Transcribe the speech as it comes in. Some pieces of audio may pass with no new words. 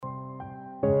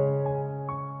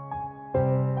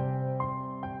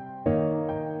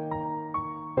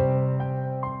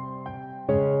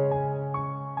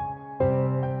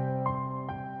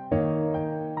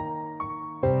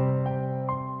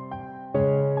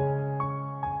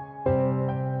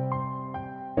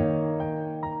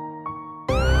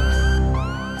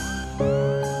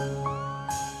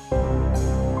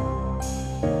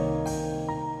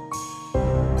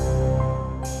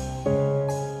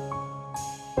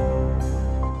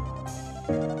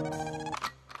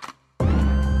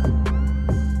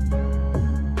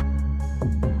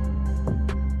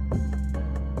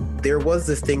there was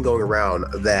this thing going around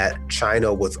that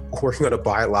China was working on a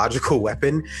biological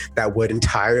weapon that would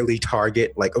entirely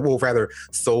target,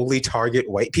 solely target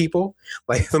white people,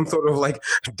 like some sort of like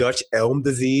Dutch elm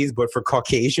disease, but for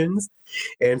Caucasians.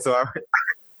 And so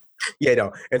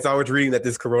and so I was reading that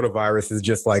this coronavirus is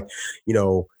just like,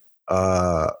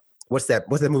 what's that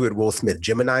movie with Will Smith,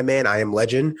 Gemini Man, I Am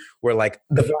Legend, where like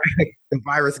the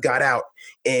virus got out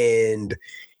and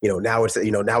now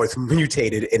it's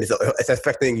mutated and it's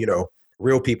affecting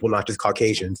real people, not just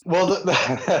Caucasians. Well, no,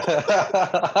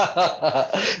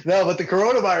 but the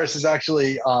coronavirus is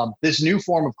actually this new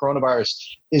form of coronavirus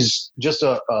is just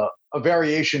a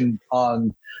variation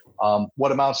on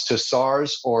what amounts to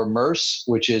SARS or MERS,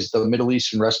 which is the Middle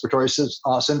Eastern Respiratory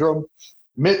Syndrome.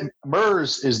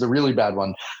 MERS is the really bad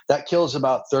one. That kills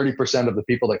about 30% of the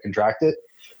people that contract it.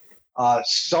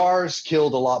 SARS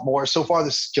killed a lot more. So far,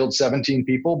 this killed 17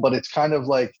 people, but it's kind of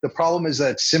like the problem is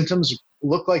that symptoms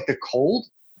look like the cold.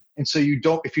 And so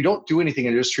if you don't do anything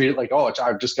and just treat it like,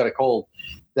 I've just got a cold,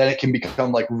 then it can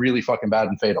become like really fucking bad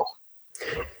and fatal.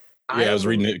 Yeah, I was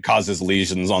reading it causes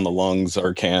lesions on the lungs,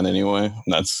 or can anyway.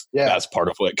 That's part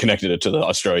of what connected it to the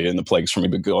Australia and the plagues for me,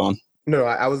 but go on. No,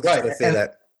 I was going to say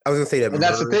that. And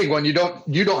that's the thing, when you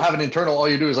don't have an internal, all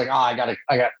you do is like, I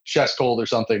got chest cold or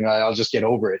something. I'll just get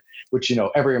over it, which,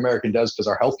 every American does because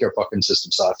our healthcare fucking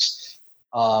system sucks.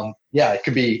 It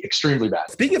could be extremely bad.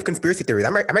 Speaking of conspiracy theories,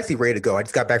 I'm actually ready to go. I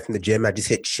just got back from the gym. I just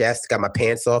hit chest, got my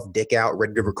pants off, dick out,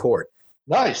 ready to record.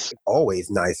 Nice.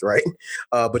 Always nice, right?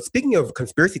 But speaking of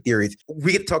conspiracy theories,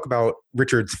 we get to talk about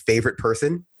Richard's favorite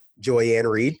person, Joy-Ann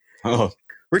Reid. Oh,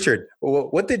 Richard,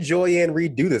 what did Joy-Ann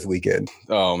Reid do this weekend?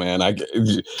 Oh, man. I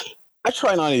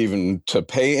try not even to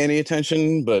pay any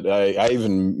attention, but I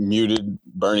even muted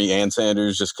Bernie and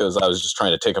Sanders just because I was just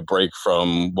trying to take a break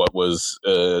from what was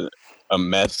a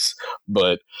mess.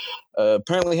 But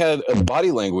apparently had a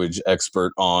body language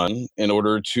expert on in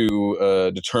order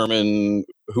to determine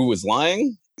who was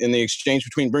lying in the exchange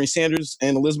between Bernie Sanders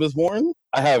and Elizabeth Warren.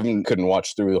 I couldn't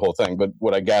watch through the whole thing, but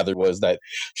what I gathered was that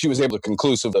she was able to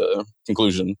conclusive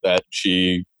conclusion that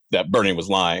Bernie was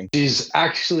lying. She's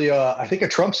actually, I think, a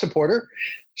Trump supporter.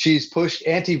 She's pushed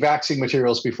anti-vaxxing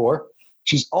materials before.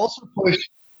 She's also pushed,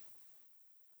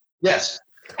 yes,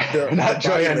 not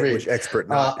Joy-Ann Reid, expert,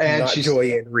 not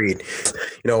Joy-Ann Reid.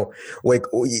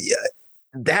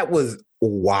 That was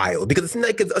wild because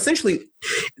essentially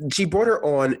she brought her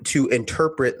on to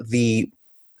interpret the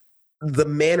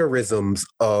mannerisms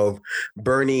of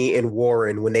Bernie and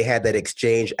Warren when they had that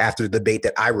exchange after the debate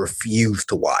that I refused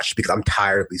to watch because I'm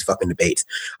tired of these fucking debates.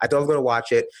 I thought I was going to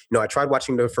watch it. I tried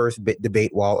watching the first debate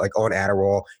while on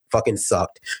Adderall, fucking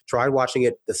sucked. Tried watching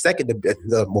it the second debate,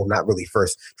 not really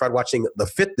first. Tried watching the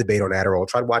fifth debate on Adderall.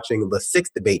 Tried watching the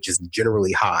sixth debate just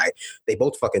generally high. They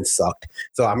both fucking sucked.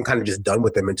 So I'm kind of just done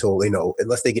with them until,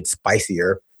 unless they get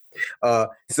spicier.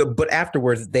 But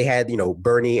afterwards they had,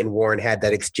 Bernie and Warren had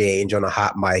that exchange on a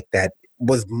hot mic that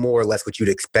was more or less what you'd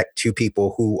expect two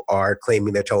people who are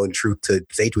claiming they're telling the truth to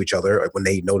say to each other when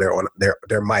they know they're on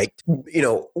they're mic'd.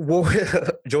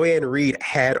 Joy-Ann Reid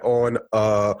had on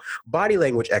a body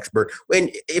language expert.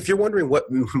 And if you're wondering what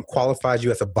qualifies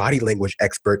you as a body language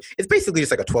expert, it's basically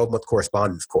just like a 12-month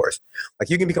correspondence course. Like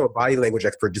you can become a body language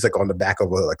expert just like on the back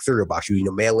of a cereal box. You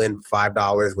mail in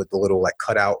 $5 with the little like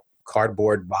cutout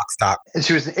cardboard box top. And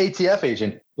she was an ATF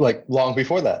agent like long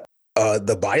before that.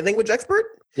 The body language expert?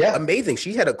 Yeah. Amazing.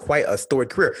 She had quite a storied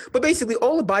career. But basically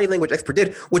all the body language expert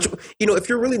did, which, if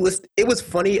you're really listening, it was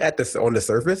funny on the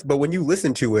surface, but when you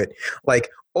listen to it, like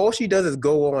all she does is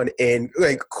go on and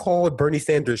like call Bernie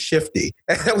Sanders shifty.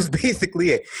 And that was basically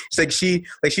it. It's like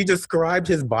she described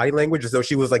his body language as though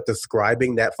she was like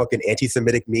describing that fucking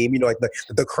anti-Semitic meme, like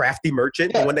the crafty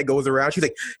merchant, the one that goes around. She's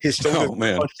like, his shoulders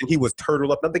were punched and he was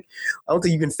turtled up. And I don't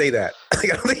think you can say that.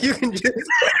 Like, I don't think you can just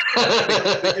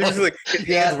like his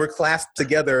hands were clasped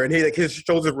together and his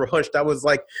shoulders were hunched. I was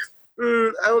like,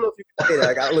 I don't know if you can say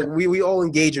that. Like, we all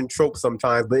engage in tropes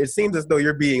sometimes, but it seems as though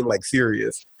you're being like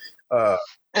serious.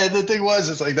 And the thing was,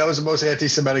 it's like that was the most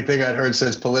anti-Semitic thing I'd heard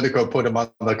since Politico put him on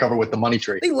the cover with the money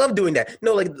tree. They love doing that.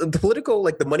 No, like the Politico,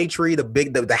 like the money tree,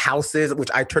 the houses, which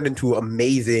I turned into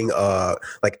amazing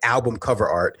like album cover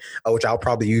art, which I'll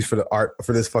probably use for the art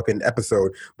for this fucking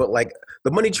episode. But like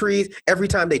the money trees, every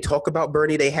time they talk about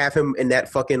Bernie, they have him in that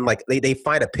fucking like they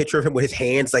find a picture of him with his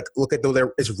hands like look at though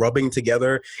they're rubbing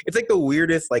together. It's like the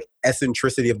weirdest like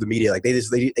eccentricity of the media. Like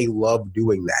they love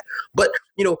doing that. But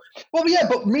well, yeah,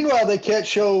 but meanwhile they can't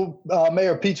show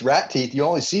Mayor Pete's rat teeth. You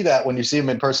only see that when you see him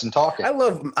in person talking. I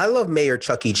love Mayor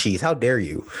Chuck E. Cheese. How dare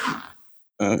you?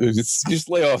 Just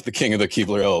lay off the king of the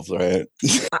Keebler elves, all right?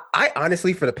 I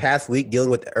honestly, for the past week, dealing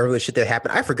with earlier shit that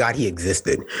happened, I forgot he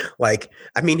existed. Like,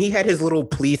 I mean, he had his little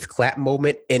please clap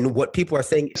moment, and what people are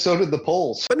saying. So did the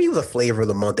polls. I mean, he was a flavor of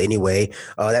the month anyway.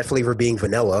 That flavor being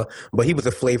vanilla, but he was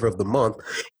a flavor of the month.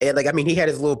 And like, I mean, he had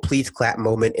his little please clap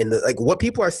moment, and like what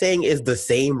people are saying is the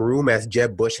same room as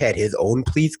Jeb Bush had his own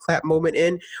please clap moment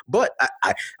in. But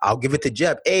I'll give it to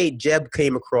Jeb. Jeb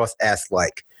came across as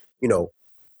like,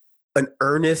 an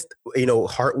earnest,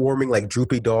 heartwarming, like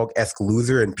droopy dog-esque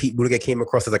loser, and Pete Buttigieg came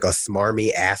across as like a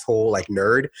smarmy asshole, like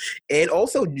nerd. And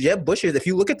also Jeb Bush's, if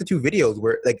you look at the two videos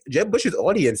where like Jeb Bush's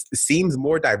audience seems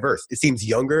more diverse. It seems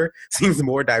younger, seems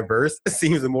more diverse,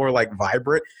 seems more like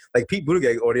vibrant. Like Pete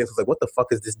Buttigieg's audience was like, what the fuck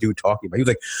is this dude talking about? He was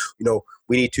like,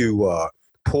 we need to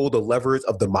pull the levers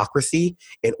of democracy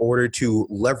in order to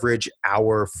leverage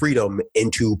our freedom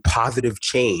into positive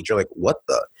change. You're like, what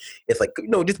the? It's like,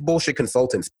 just bullshit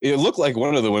consultants. It looked like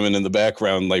one of the women in the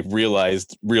background like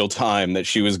realized real time that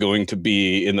she was going to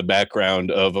be in the background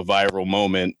of a viral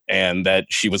moment, and that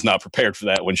she was not prepared for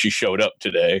that when she showed up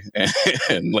today.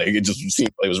 And like, it just seemed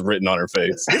like it was written on her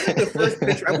face. This is the first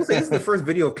picture. I will say this is the first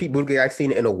video of Pete Buttigieg I've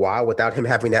seen in a while without him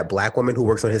having that black woman who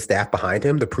works on his staff behind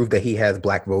him to prove that he has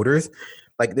black voters.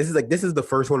 This is the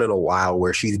first one in a while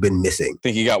where she's been missing. I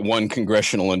think he got one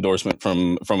congressional endorsement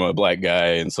from a black guy,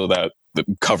 and so that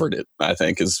covered it, I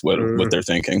think, is what they're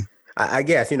thinking. I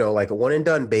guess, like one and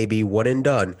done, baby, one and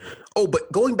done. Oh,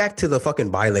 but going back to the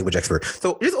fucking body language expert.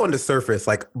 So just on the surface,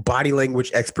 like body language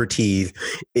expertise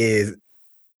is,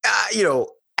 I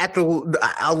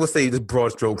will say just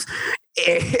broad strokes,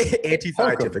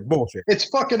 anti-scientific bullshit. It's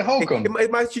fucking hokum.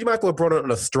 She might as well have brought on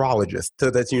an astrologist to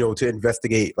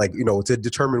investigate, to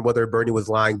determine whether Bernie was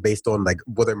lying based on like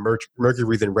whether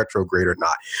Mercury's in retrograde or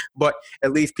not. But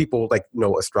at least people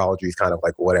astrology is kind of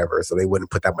like whatever, so they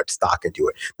wouldn't put that much stock into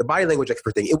it. The body language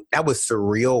expert thing, that was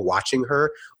surreal watching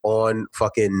her on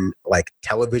fucking like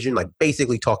television, like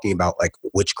basically talking about like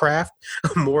witchcraft,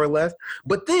 more or less.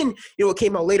 But then, it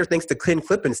came out later thanks to Ken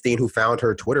Klippenstein, who found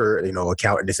her Twitter,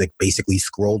 account and just like basically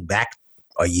scrolled back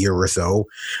a year or so.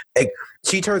 Like,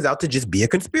 she turns out to just be a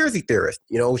conspiracy theorist.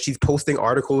 She's posting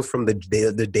articles from the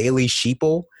Daily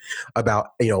Sheeple about,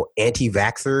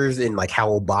 anti-vaxxers and like how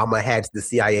Obama had the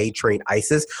CIA train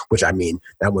ISIS, which I mean,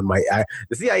 that one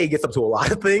the CIA gets up to a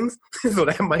lot of things. So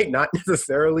that might not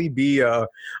necessarily be a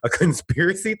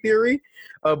conspiracy theory.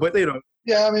 But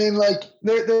yeah, I mean, like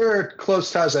there are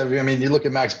close ties. I mean, you look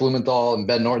at Max Blumenthal and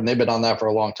Ben Norton; they've been on that for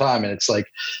a long time, and it's like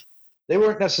they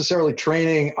weren't necessarily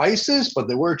training ISIS, but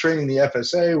they were training the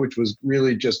FSA, which was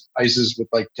really just ISIS with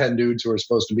like 10 dudes who are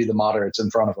supposed to be the moderates in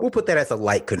front of them. We'll put that as a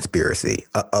light conspiracy,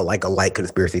 a light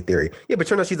conspiracy theory. Yeah, but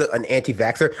turns out she's an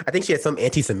anti-vaxxer. I think she had some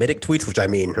anti-Semitic tweets, which I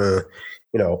mean,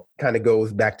 kind of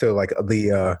goes back to like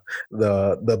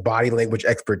the body language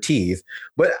expertise.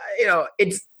 But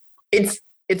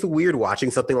it's weird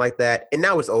watching something like that, and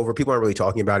now it's over. People aren't really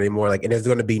talking about it anymore. Like, and there's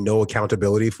going to be no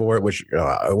accountability for it. Which,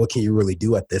 what can you really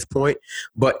do at this point?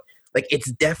 But like,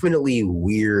 it's definitely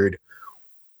weird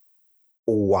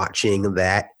watching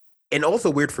that, and also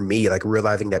weird for me, like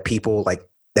realizing that people like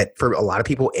that for a lot of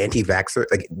people, anti-vaxxer,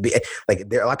 like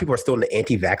there a lot of people are still in the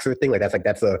anti-vaxxer thing.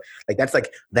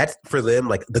 That's for them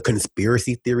like the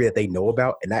conspiracy theory that they know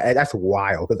about, and that's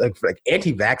wild because like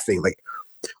anti-vaxxing, like.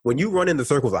 When you run in the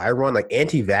circles I run, like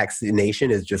anti-vaccination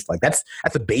is just like that's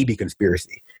a baby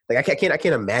conspiracy. Like I can't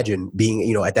imagine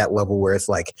being at that level where it's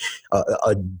like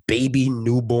a baby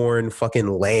newborn fucking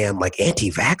lamb like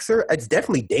anti-vaxxer. It's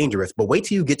definitely dangerous. But wait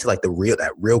till you get to like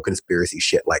that real conspiracy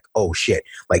shit. Like, oh shit,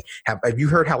 like have you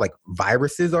heard how like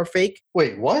viruses are fake?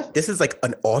 Wait, what? This is like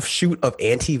an offshoot of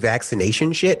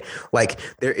anti-vaccination shit. Like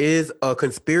there is a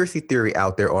conspiracy theory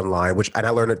out there online, and I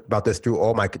learned about this through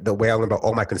the way I learned about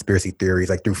all my conspiracy theories,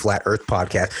 like through Flat Earth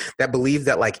podcast, that believes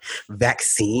that like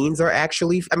vaccines are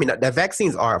actually, that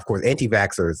vaccines are, of course,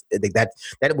 anti-vaxxers.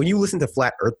 That when you listen to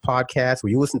Flat Earth podcasts,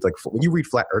 when you read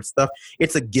Flat Earth stuff,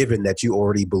 it's a given that you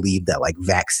already believe that like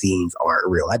vaccines aren't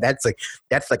real. That's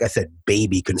like I said,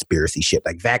 baby conspiracy shit.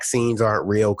 Like vaccines aren't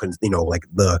real, like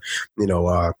the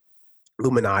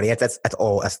Illuminati. That's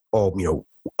all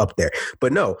up there.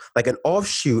 But no, like an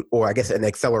offshoot, or I guess an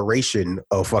acceleration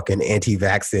of fucking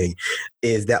anti-vaxxing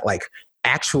is that like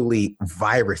actually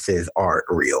viruses aren't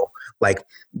real. Like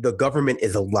the government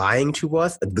is lying to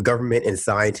us. The government and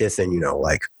scientists and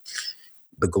like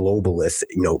the globalists,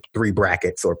 3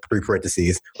 brackets or 3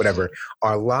 parentheses, whatever,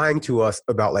 are lying to us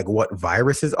about like what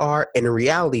viruses are. And in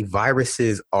reality,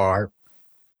 viruses are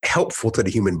helpful to the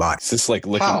human body. Is this like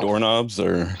licking doorknobs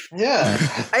or? Yeah.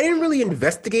 I didn't really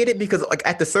investigate it because like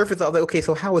at the surface I was like, okay,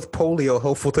 so how is polio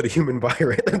helpful to the human body,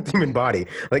 right? The human body?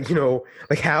 Like, you know,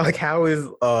 how is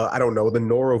I don't know, the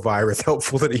norovirus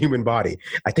helpful to the human body?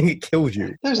 I think it kills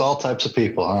you. There's all types of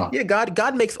people, huh? Yeah,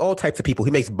 God makes all types of people.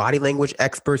 He makes body language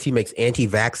experts, he makes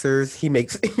anti-vaxxers, he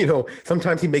makes, you know,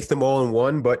 sometimes he makes them all in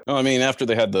one, but I mean, after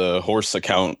they had the horse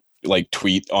account like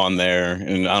tweet on there,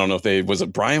 and I don't know if was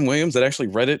it Brian Williams that actually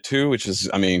read it too, which is,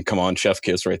 I mean, come on, chef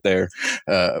kiss right there.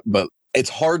 But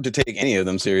it's hard to take any of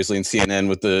them seriously. And CNN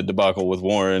with the debacle with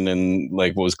Warren and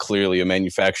like what was clearly a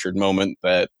manufactured moment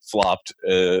that flopped,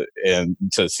 and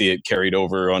to see it carried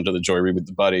over onto the Joy Reid with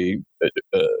the Buddy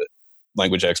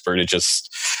language expert, it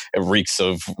reeks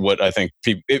of what I think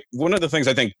people. One of the things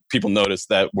I think people noticed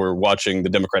that were watching the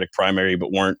Democratic primary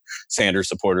but weren't Sanders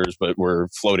supporters, but were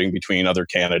floating between other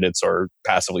candidates or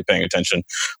passively paying attention,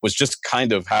 was just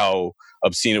kind of how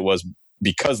obscene it was,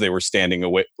 because they were standing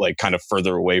away, like kind of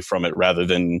further away from it, rather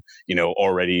than, you know,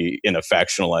 already in a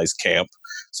factionalized camp.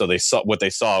 So what they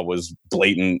saw was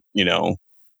blatant, you know,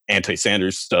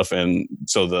 anti-Sanders stuff, and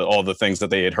so all the things that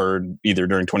they had heard either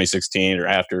during 2016 or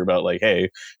after about like, hey,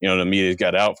 you know, the media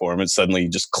got out for him, it suddenly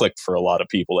just clicked for a lot of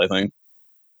people, I think.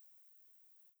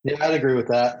 Yeah, I'd agree with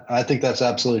that. I think that's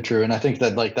absolutely true, and I think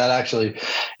that like that actually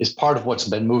is part of what's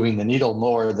been moving the needle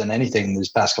more than anything these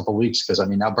past couple of weeks. Because I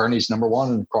mean, now Bernie's number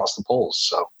one across the polls.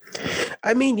 So,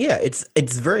 I mean, yeah, it's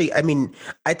very. I mean,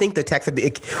 I think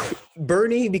the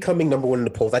Bernie becoming number one in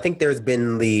the polls. I think there's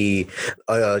been a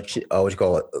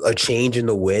change in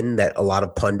the wind that a lot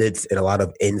of pundits and a lot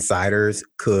of insiders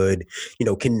can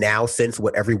now sense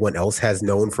what everyone else has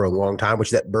known for a long time, which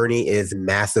is that Bernie is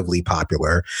massively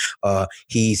popular.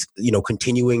 He's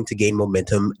continuing to gain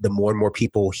momentum. The more and more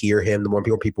people hear him, the more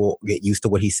people get used to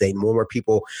what he's saying. More and more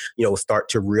people start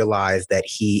to realize that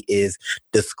he is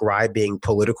describing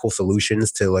political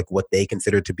solutions to like what they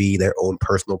consider to be their own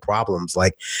personal problems,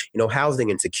 like housing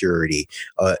insecurity,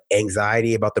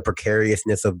 anxiety about the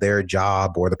precariousness of their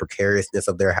job or the precariousness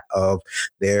of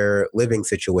their living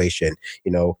situation,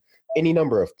 any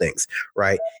number of things,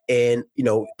 right? And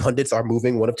pundits are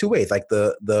moving one of two ways, like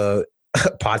the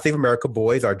Pod Save America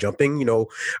boys are jumping,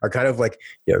 are kind of like,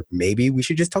 maybe we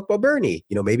should just talk about Bernie.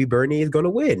 Maybe Bernie is going to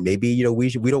win. Maybe,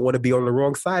 we don't want to be on the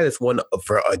wrong side of this one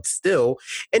for still.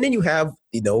 And then you have,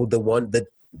 the one that,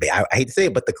 I hate to say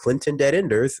it, but the Clinton dead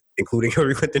enders, including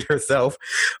Hillary Clinton herself,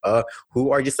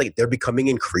 who are just like, they're becoming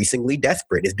increasingly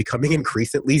desperate. It's becoming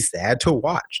increasingly sad to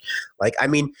watch. Like, I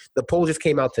mean, the poll just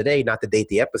came out today, not to date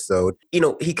the episode.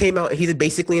 He came out, he's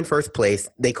basically in first place.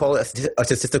 They call it a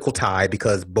statistical tie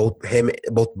because both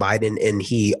Biden and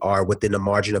he are within a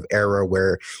margin of error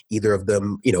where either of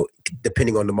them,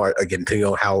 depending on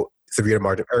how severe the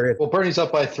margin of error. Well, Bernie's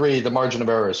up by 3. The margin of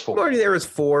error is 4. Margin of error is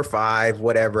 4 or 5,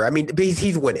 whatever. I mean,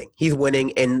 he's winning. He's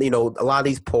winning, and a lot of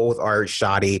these polls are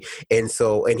shoddy, and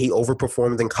he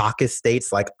overperforms in caucus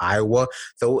states like Iowa.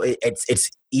 So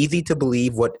it's easy to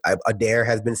believe what Adair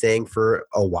has been saying for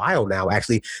a while now,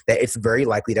 actually, that it's very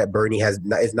likely that Bernie is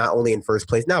not only in first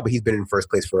place now, but he's been in first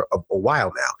place for a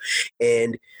while now,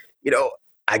 and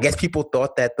I guess people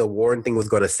thought that the Warren thing was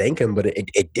going to sink him, but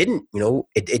it didn't.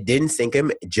 It didn't sink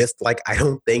him. Just like I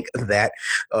don't think that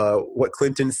what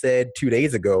Clinton said 2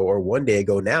 days ago or 1 day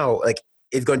ago now, like,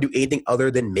 is going to do anything other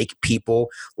than make people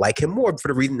like him more for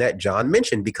the reason that John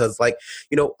mentioned. Because, like,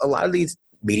 a lot of these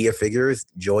media figures,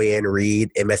 Joy-Ann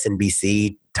Reid,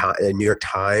 MSNBC, New York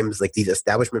Times, like these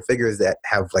establishment figures that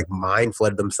have like mind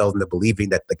flooded themselves into believing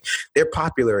that like they're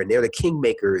popular and they're the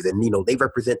kingmakers and they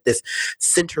represent this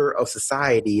center of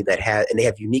society and they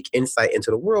have unique insight into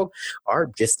the world,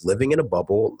 are just living in a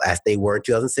bubble as they were in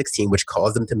 2016, which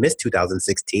caused them to miss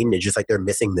 2016. It's just like they're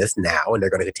missing this now and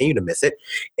they're going to continue to miss it.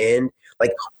 And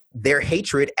like, their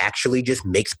hatred actually just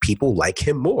makes people like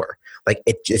him more. Like,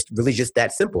 it just really just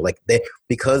that simple. Like,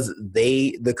 because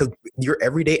your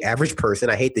everyday average person,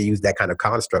 I hate to use that kind of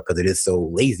construct because it is so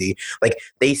lazy. Like,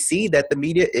 they see that the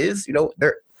media is,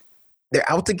 they're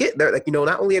out to get, they're like,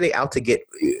 not only are they out to get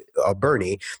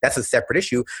Bernie, that's a separate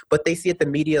issue, but they see that the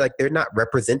media, like, they're not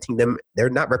representing them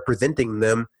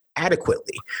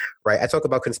adequately, right? I talk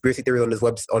about conspiracy theories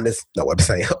on this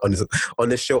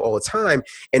show all the time,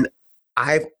 and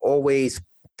I've always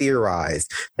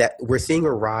theorized that we're seeing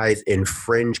a rise in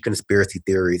fringe conspiracy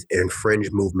theories and fringe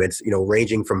movements,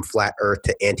 ranging from flat earth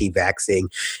to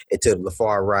anti-vaxxing to the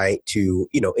far right to,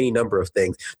 any number of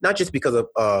things, not just because of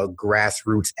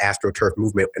grassroots AstroTurf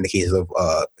movement in the case of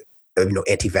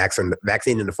anti-vaxxer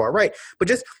vaccine in the far right, but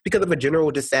just because of a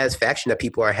general dissatisfaction that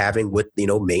people are having with,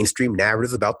 mainstream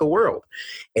narratives about the world.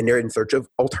 And they're in search of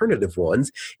alternative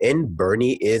ones. And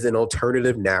Bernie is an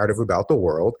alternative narrative about the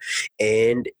world.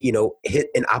 And,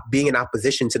 being in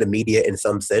opposition to the media in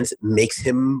some sense makes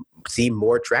him seem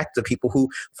more attractive to people who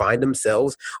find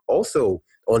themselves also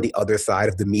on the other side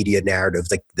of the media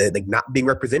narratives, like not being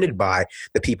represented by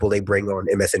the people they bring on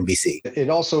MSNBC. It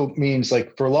also means,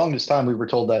 like, for the longest time, we were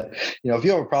told that, if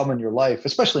you have a problem in your life,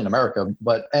 especially in America,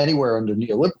 but anywhere under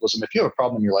neoliberalism, if you have a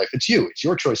problem in your life, it's you. It's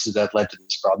your choices that led to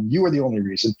this problem. You are the only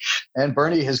reason. And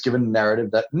Bernie has given a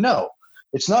narrative that, no,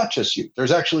 it's not just you.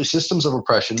 There's actually systems of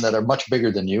oppression that are much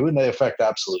bigger than you, and they affect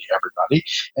absolutely everybody.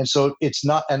 And so it's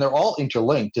not, and they're all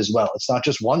interlinked as well. It's not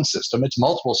just one system, it's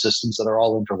multiple systems that are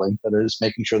all interlinked that is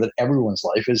making sure that everyone's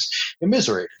life is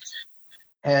immiserated.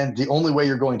 And the only way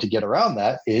you're going to get around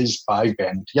that is by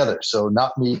banding together. So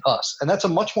not me, us. And that's a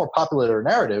much more popular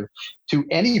narrative to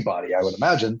anybody, I would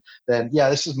imagine, than,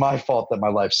 this is my fault that my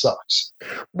life sucks.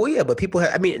 Well, yeah, but people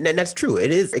have, and that's true.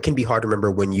 It can be hard to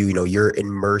remember when you're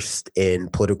immersed in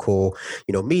political,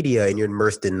 media, and you're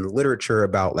immersed in literature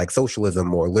about like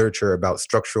socialism or literature about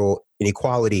structural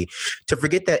inequality, to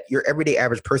forget that your everyday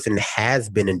average person has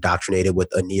been indoctrinated with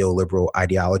a neoliberal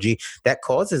ideology that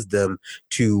causes them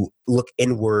to look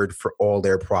inward for all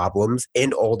their problems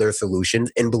and all their solutions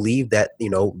and believe that,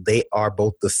 they are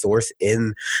both the source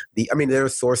they're a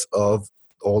source of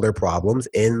all their problems,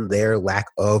 and their lack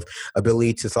of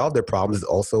ability to solve their problems is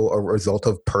also a result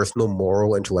of personal,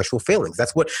 moral, intellectual failings.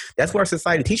 That's what our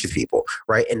society teaches people,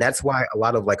 right? And that's why a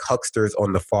lot of like hucksters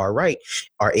on the far right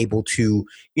are able to,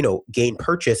 gain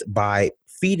purchase by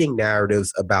feeding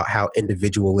narratives about how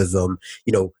individualism,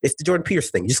 it's the Jordan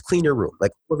Peterson thing. Just clean your room.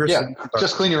 Like,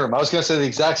 just clean your room. I was going to say the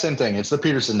exact same thing. It's the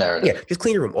Peterson narrative. Yeah, just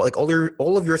clean your room. Like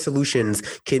all of your solutions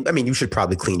you should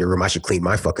probably clean your room. I should clean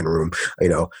my fucking room.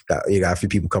 You got a few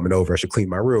people coming over. I should clean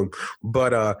my room.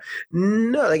 But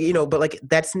no,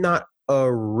 that's not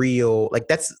a real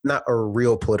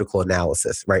political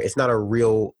analysis, right? It's not a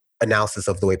real analysis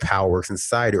of the way power works in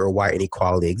society or why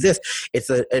inequality exists.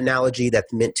 It's an analogy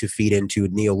that's meant to feed into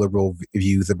neoliberal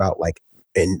views about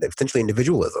essentially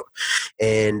individualism.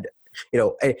 And,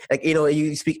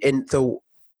 you speak, and so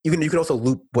you can also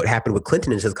loop what happened with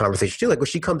Clinton into this conversation too. Like when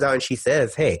she comes out and she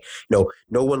says, hey, no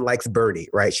one likes Bernie,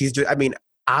 right? She's just,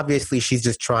 obviously she's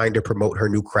just trying to promote her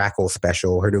new Crackle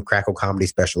comedy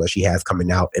special that she has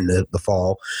coming out in the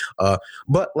fall.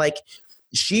 But like,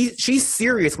 she's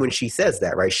serious when she says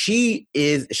that, right? She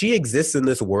exists in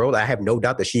this world. I have no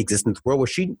doubt that she exists in this world where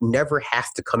she never has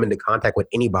to come into contact with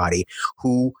anybody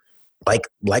who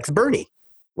likes Bernie,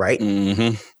 right?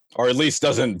 Mm-hmm. Or at least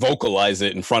doesn't vocalize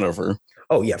it in front of her.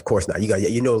 Oh yeah, of course not.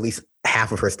 At least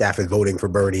half of her staff is voting for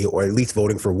Bernie, or at least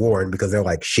voting for Warren, because they're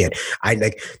like, shit,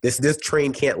 this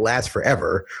train can't last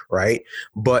forever, right?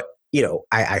 But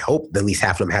I hope at least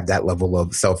half of them have that level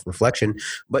of self-reflection.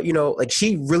 But,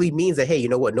 she really means that, hey, you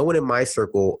know what? No one in my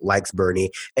circle likes Bernie.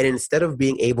 And instead of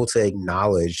being able to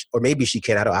acknowledge, or maybe she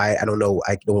can, I don't know,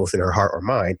 I don't know what's in her heart or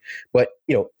mind, but,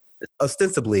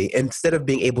 ostensibly, instead of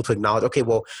being able to acknowledge, okay,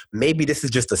 well, maybe this is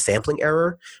just a sampling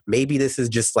error. Maybe this is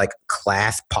just like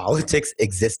class politics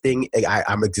existing.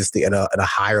 I'm existing at a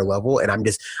higher level, and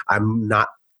I'm not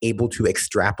able to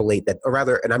extrapolate that, or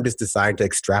rather, and I'm just deciding to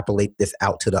extrapolate this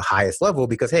out to the highest level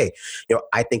because, hey,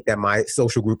 I think that my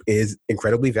social group is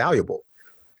incredibly valuable,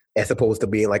 as opposed to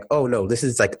being like, oh no, this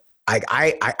is like,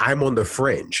 I'm on the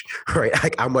fringe, right?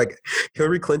 Like I'm like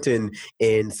Hillary Clinton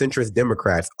and centrist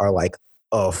Democrats are like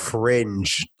a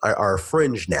fringe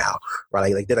now,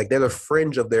 right? Like they're the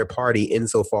fringe of their party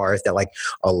insofar as that like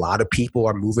a lot of people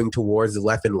are moving towards the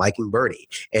left and liking Bernie,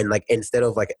 and like instead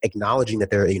of like acknowledging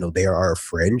that they are a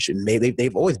fringe, and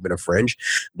they've always been a fringe,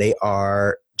 they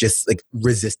are just like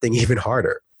resisting even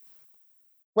harder.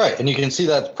 Right, and you can see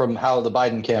that from how the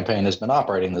Biden campaign has been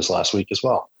operating this last week as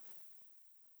well.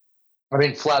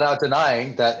 Flat out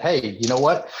denying that, hey, you know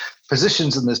what?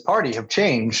 Positions in this party have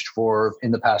changed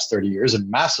in the past 30 years and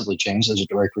massively changed as a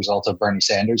direct result of Bernie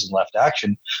Sanders and left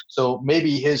action. So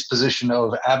maybe his position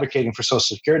of advocating for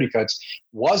Social Security cuts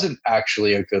wasn't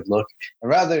actually a good look.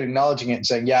 And rather than acknowledging it and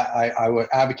saying, I would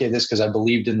advocate this because I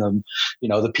believed in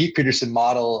the Pete Peterson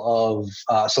model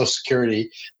of Social Security.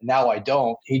 Now I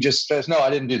don't. He just says, no, I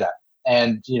didn't do that.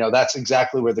 And, that's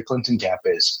exactly where the Clinton camp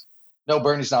is. No,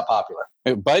 Bernie's not popular.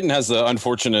 Biden has the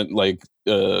unfortunate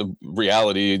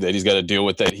reality that he's got to deal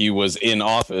with, that he was in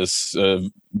office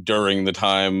during the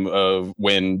time of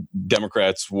when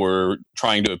Democrats were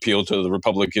trying to appeal to the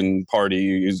Republican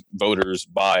Party voters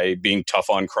by being tough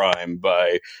on crime,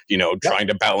 by, trying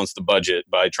to balance the budget,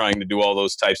 by trying to do all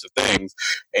those types of things.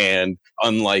 And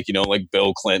unlike, like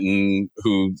Bill Clinton,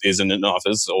 who isn't in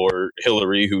office, or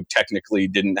Hillary, who technically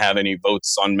didn't have any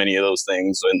votes on many of those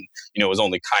things and, was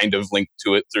only kind of linked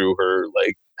to it through her,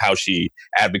 how she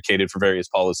advocated for various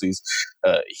policies.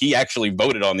 He actually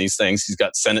voted on these things. He's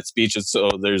got Senate speeches, so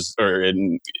there's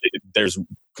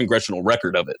congressional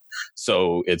record of it,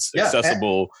 so it's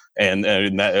accessible. And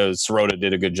that Sirota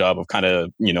did a good job of kind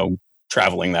of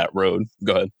traveling that road.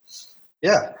 Go ahead.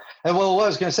 Yeah. And what I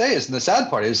was going to say is, the sad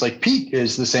part is, Pete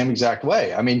is the same exact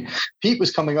way. I mean, Pete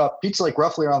was coming up. Pete's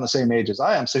roughly around the same age as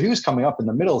I am. So he was coming up in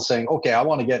the middle saying, okay, I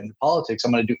want to get into politics.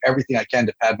 I'm going to do everything I can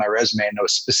to pad my resume and know a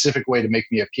specific way to make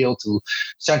me appeal to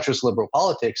centrist liberal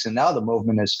politics. And now the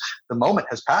moment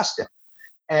has passed him.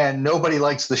 And nobody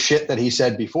likes the shit that he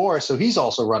said before. So he's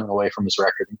also running away from his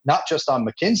record, not just on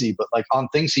McKinsey, but on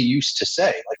things he used to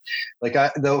say.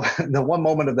 The one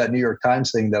moment of that New York Times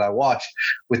thing that I watched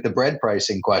with the bread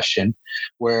pricing question,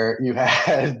 where you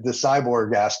had the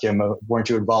cyborg ask him, weren't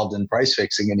you involved in price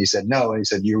fixing? And he said, no. And he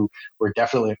said, you were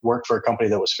definitely worked for a company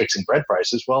that was fixing bread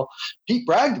prices. Well, Pete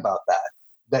bragged about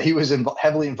that he was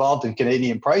heavily involved in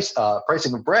Canadian pricing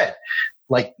of bread,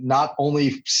 not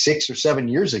only 6 or 7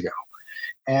 years ago.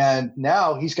 And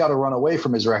now he's got to run away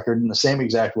from his record in the same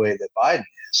exact way that Biden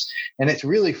is. And it's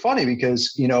really funny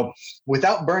because,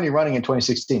 without Bernie running in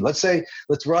 2016, let's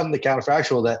run the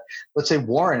counterfactual that, let's say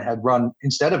Warren had run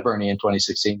instead of Bernie in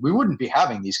 2016, we wouldn't be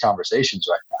having these conversations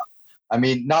right now. I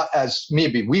mean, not as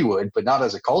maybe we would, but not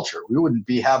as a culture. We wouldn't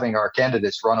be having our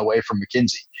candidates run away from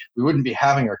McKinsey. We wouldn't be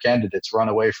having our candidates run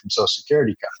away from Social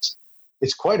Security cuts.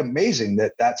 It's quite amazing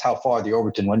that that's how far the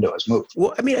Overton window has moved.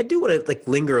 Well, I mean, I do want to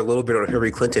linger a little bit on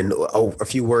Hillary Clinton, a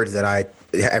few words that I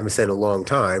haven't said in a long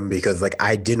time, because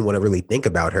I didn't want to really think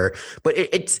about her. But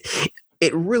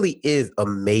it really is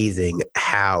amazing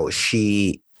how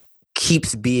she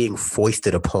keeps being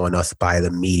foisted upon us by the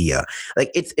media.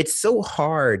 It's so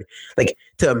hard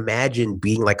to imagine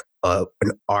being an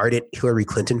ardent Hillary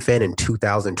Clinton fan in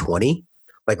 2020,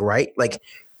 right?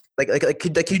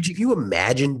 Could you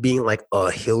imagine being a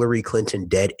Hillary Clinton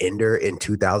dead ender in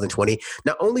 2020?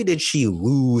 Not only did she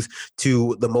lose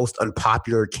to the most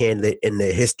unpopular candidate in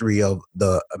the history of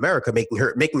America,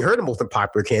 making her the most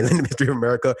unpopular candidate in the history of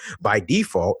America by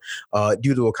default,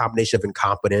 due to a combination of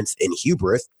incompetence and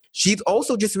hubris. She's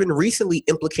also just been recently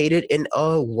implicated in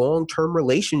a long-term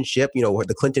relationship,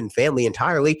 the Clinton family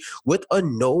entirely, with a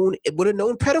known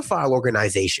pedophile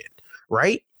organization,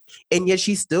 right? And yet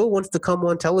she still wants to come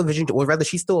on television, or rather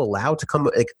she's still allowed to come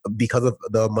because of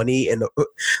the money and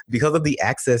because of the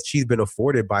access she's been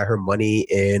afforded by her money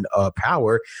and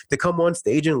power to come on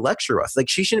stage and lecture us.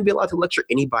 She shouldn't be allowed to lecture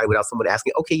anybody without someone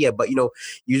asking, okay, yeah, but you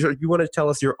want to tell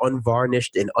us your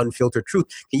unvarnished and unfiltered truth.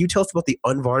 Can you tell us about the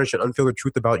unvarnished and unfiltered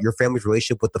truth about your family's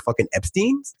relationship with the fucking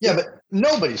Epsteins? Yeah, but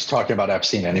nobody's talking about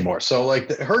Epstein anymore. So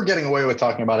her getting away with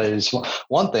talking about it is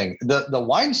one thing. The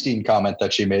Weinstein comment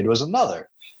that she made was another.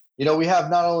 We have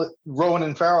not only Rowan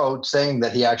and Farrow saying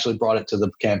that he actually brought it to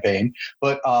the campaign,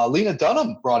 but Lena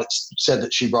Dunham said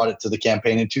that she brought it to the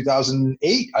campaign in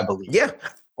 2008, I believe. Yeah.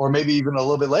 Or maybe even a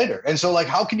little bit later. And so,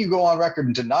 how can you go on record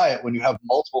and deny it when you have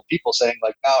multiple people saying,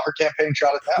 no, her campaign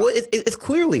shot it down? Well, it's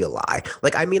clearly a lie.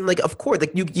 Of course,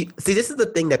 you see, this is the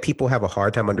thing that people have a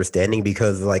hard time understanding,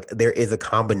 because, there is a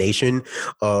combination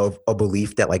of a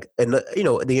belief that,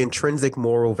 the intrinsic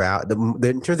moral value, the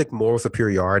intrinsic moral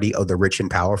superiority of the rich and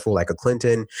powerful, like a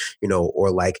Clinton,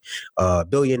 or a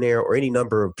billionaire or any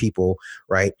number of people,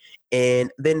 right? And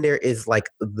then there is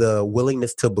the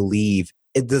willingness to believe.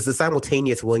 There's a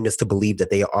simultaneous willingness to believe that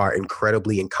they are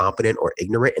incredibly incompetent or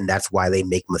ignorant, and that's why they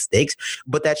make mistakes.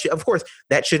 But that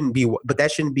shouldn't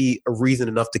be a reason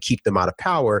enough to keep them out of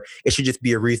power. It should just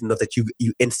be a reason enough that you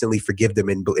instantly forgive them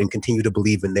and continue to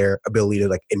believe in their ability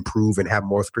to improve and have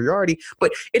more superiority.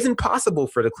 But it's impossible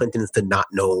for the Clintons to not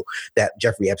know that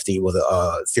Jeffrey Epstein was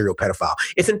a serial pedophile.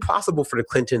 It's impossible for the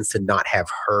Clintons to not have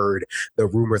heard the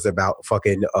rumors about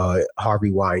fucking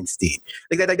Harvey Weinstein.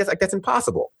 That's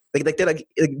impossible.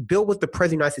 Bill was the president of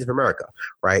the United States of America,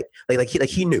 right?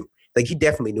 He knew. like he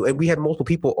definitely knew. And we had multiple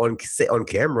people on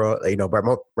camera,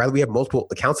 but rather we have multiple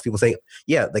accounts of people saying,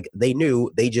 yeah, like they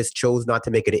knew, they just chose not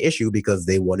to make it an issue because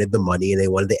they wanted the money and they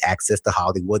wanted the access to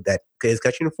Hollywood that his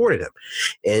country afforded him.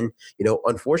 And,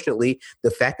 unfortunately,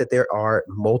 the fact that there are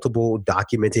multiple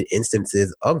documented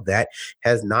instances of that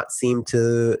has not seemed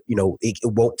to, it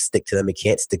won't stick to them. It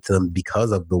can't stick to them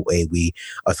because of the way we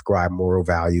ascribe moral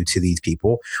value to these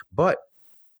people. But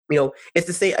it's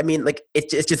the same. I mean, like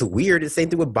it's just weird. It's the same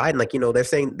thing with Biden. Like, they're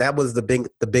saying that was the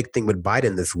big thing with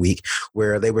Biden this week,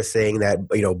 where they were saying that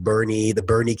the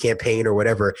Bernie campaign or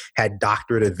whatever had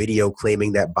doctored a video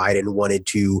claiming that Biden wanted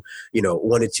to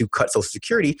cut Social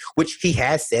Security, which he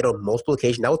has said on multiple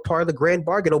occasions. That was part of the grand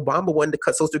bargain. Obama wanted to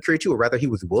cut Social Security too, or rather, he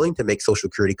was willing to make Social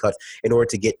Security cuts in order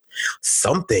to get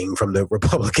something from the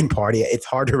Republican Party. It's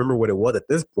hard to remember what it was at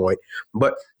this point,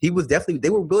 but they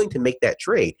were willing to make that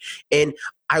trade. And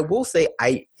I will say,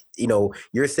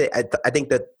 you're saying, I think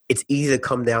that it's easy to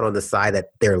come down on the side that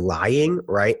they're lying,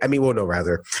 right? I mean, well, no,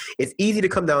 rather, it's easy to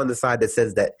come down on the side that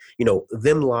says that,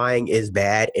 them lying is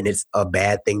bad and it's a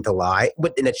bad thing to lie.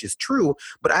 And that's just true.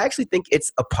 But I actually think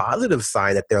it's a positive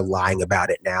sign that they're lying about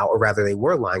it now, or rather they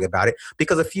were lying about it,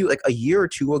 because a year or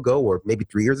two ago, or maybe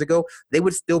 3 years ago, they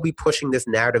would still be pushing this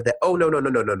narrative that, oh, no.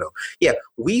 Yeah,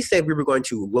 we said we were going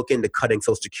to look into cutting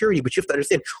Social Security, but you have to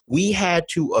understand, we had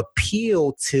to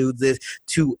appeal to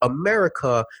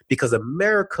America because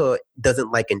America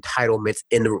doesn't like entitlements.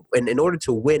 And in order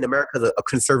to win, America is a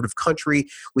conservative country.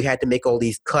 We had to make all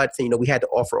these cuts, and we had to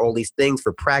offer all these things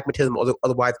for pragmatism.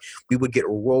 Otherwise, we would get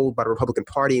rolled by the Republican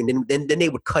Party, and then they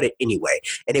would cut it anyway,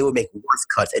 and they would make worse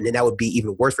cuts, and then that would be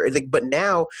even worse for it. But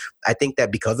now, I think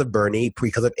that because of Bernie,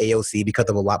 because of AOC, because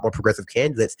of a lot more progressive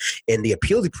candidates, and the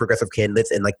appeal to progressive candidates,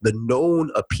 and like the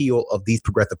known appeal of these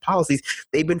progressive policies,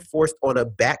 they've been forced on a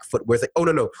back foot where it's like, oh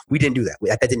no, we didn't do that.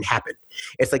 That didn't happen.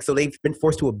 It's like, so they've been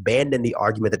forced to abandon the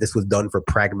argument that this was done for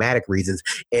pragmatic reasons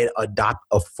and adopt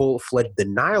a full-fledged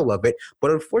denial of it.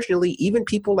 But unfortunately, even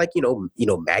people like,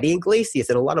 Maddie Iglesias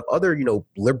and a lot of other,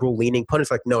 liberal-leaning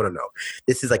pundits like, no,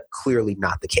 this is like clearly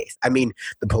not the case. I mean,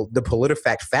 the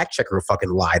PolitiFact fact checker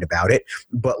fucking lied about it,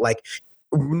 but like,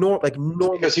 normal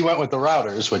because he went with the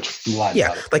routers, which lied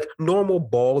about it. Like normal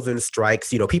balls and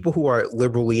strikes, people who are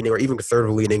liberal leaning or even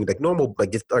conservative leaning, like normal,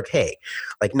 like just like, hey,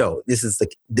 like, no, this is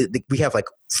like we have like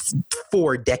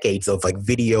 4 decades of like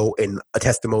video and a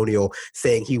testimonial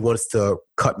saying he wants to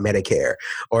cut Medicare,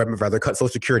 or rather cut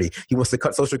Social Security. He wants to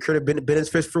cut Social Security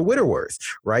benefits for widowers,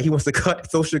 right? He wants to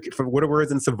cut Social Security for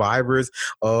widowers and survivors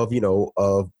of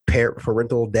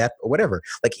parental death or whatever.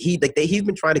 Like he's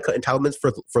been trying to cut entitlements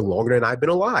for longer than I've been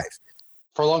alive.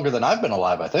 For longer than I've been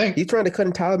alive, I think. He's trying to cut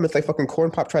entitlements like fucking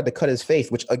Corn Pop tried to cut his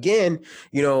face, which again,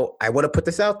 I want to put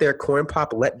this out there. Corn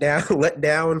Pop let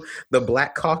down the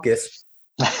Black Caucus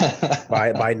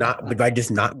by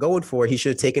just not going for it. He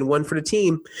should have taken one for the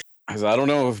team. I don't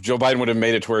know if Joe Biden would have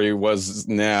made it to where he was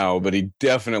now, but he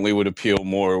definitely would appeal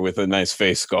more with a nice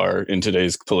face scar in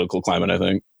today's political climate, I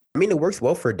think. I mean, it works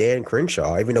well for Dan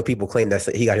Crenshaw, even though people claim that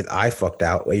he got his eye fucked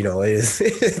out.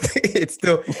 It's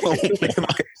still.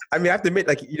 I mean, I have to admit,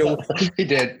 he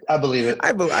did. I believe it.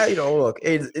 Look,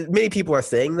 many people are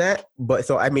saying that, but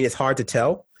so I mean, it's hard to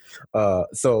tell.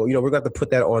 So we're going to have to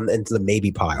put that into the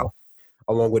maybe pile,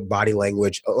 along with body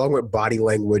language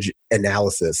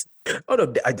analysis. Oh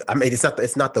no, I mean,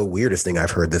 it's not the weirdest thing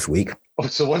I've heard this week. Oh,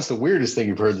 so what's the weirdest thing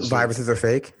you've heard this week? Viruses are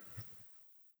fake.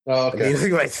 Oh, okay. I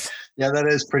mean, yeah, that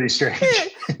is pretty strange.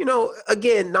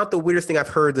 Again, not the weirdest thing I've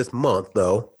heard this month,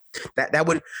 though. That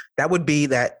would be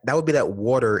that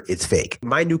water is fake.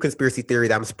 My new conspiracy theory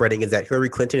that I'm spreading is that Hillary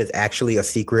Clinton is actually a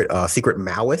secret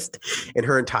Maoist, and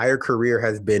her entire career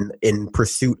has been in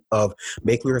pursuit of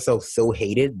making herself so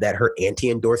hated that her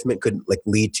anti-endorsement could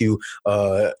lead to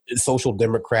social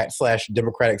democrat /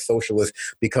 democratic socialist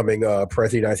becoming president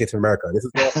of the United States of America. This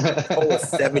is a whole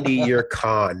 70-year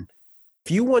con. If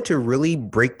you want to really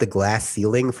break the glass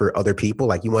ceiling for other people,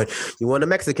 like you want a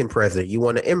Mexican president, you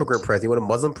want an immigrant president, you want a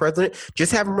Muslim president,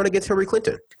 just have him run against Hillary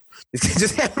Clinton.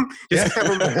 Just have him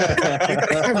run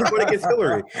against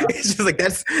Hillary. It's just like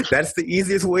that's the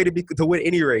easiest way to win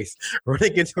any race. Run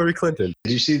against Hillary Clinton.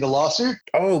 Did you see the lawsuit?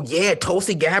 Oh yeah,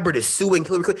 Tulsi Gabbard is suing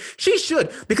Hillary Clinton. She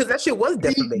should, because that shit was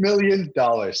defamation. $8 million.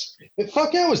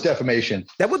 Fuck yeah, it was defamation.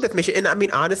 That was defamation. And I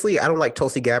mean, honestly, I don't like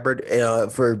Tulsi Gabbard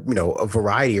for a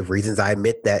variety of reasons. I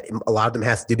admit that a lot of them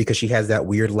has to do because she has that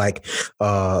weird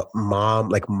mom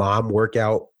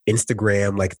workout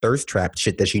Instagram like thirst trap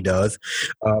shit that she does.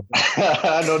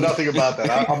 I know nothing about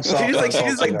that. I'm sorry. She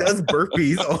just like does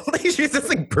burpees. She just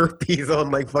like burpees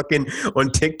on like fucking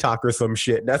on TikTok or some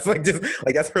shit. That's like just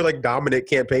like that's her like dominant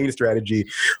campaign strategy.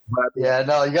 But, yeah,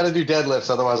 no, you got to do deadlifts,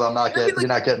 otherwise you're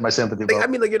not getting my sympathy. Like, I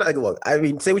mean, like you're not like look. I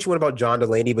mean, say what you want about John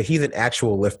Delaney, but he's an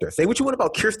actual lifter. Say what you want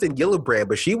about Kirsten Gillibrand,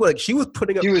 but she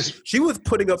was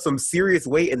putting up some serious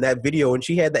weight in that video, and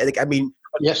she had that. Like, I mean.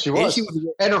 Yes, she was.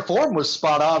 And her form was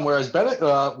spot on, whereas Bennett,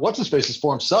 what's his face's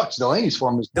form sucks. Delaney's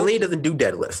form is Delaney doesn't do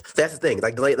deadlifts. That's the thing.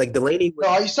 Like Delaney.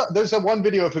 There's that one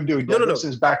video of him doing deadlifts. No.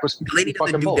 His back was Delaney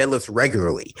doesn't do deadlifts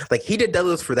regularly. Like he did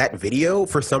deadlifts for that video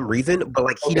for some reason, but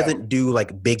like he doesn't do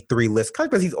like big 3 lifts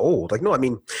because he's old. Like no, I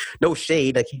mean no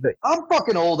shade. Like I'm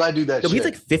fucking old. I do that. No, shit. He's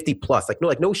like 50 plus.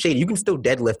 Like no shade. You can still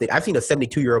deadlift it. I've seen a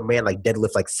 72-year-old man like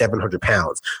deadlift like 700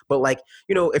 pounds. But like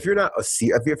if you're not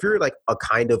if you're like a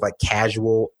kind of like casual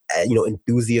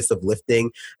enthusiast of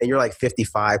lifting and you're like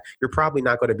 55, you're probably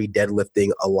not going to be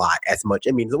deadlifting a lot as much.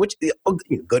 I mean, which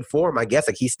good form, I guess.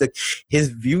 Like his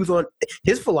views on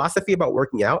his philosophy about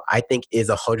working out, I think is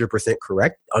 100%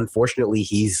 correct. Unfortunately,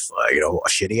 he's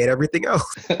shitty at everything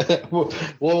else. Well,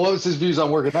 what was his views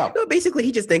on working out? No, basically,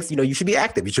 he just thinks you should be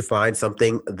active. You should find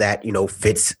something that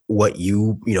fits what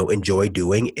you enjoy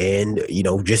doing, and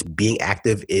just being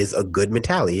active is a good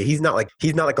mentality. He's not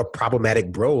like a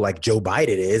problematic bro like Joe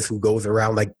Biden is, who goes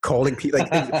around like calling people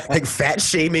like fat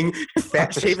shaming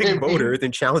voters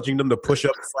and challenging them to push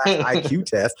up / IQ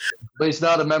test. But he's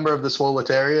not a member of the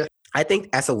Swoletariat. I think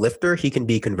as a lifter, he can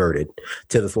be converted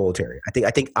to the Swoletariat.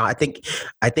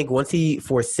 I think once he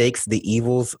forsakes the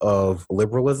evils of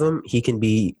liberalism, he can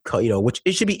be, which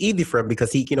it should be easy for him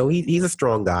because he's a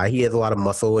strong guy. He has a lot of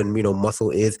muscle, and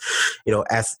muscle is,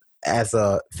 as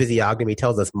physiognomy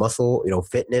tells us, muscle,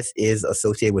 fitness is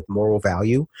associated with moral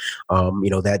value.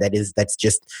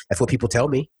 That's what people tell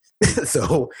me.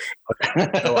 so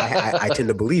I tend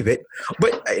to believe it.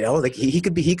 But like he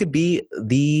could be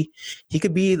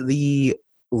the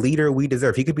leader we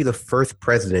deserve. He could be the first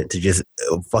president to just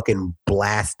fucking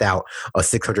blast out a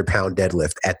 600-pound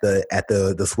deadlift at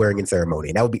the swearing in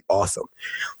ceremony. That would be awesome.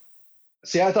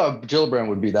 See, I thought Gillibrand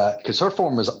would be that because her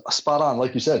form was spot on.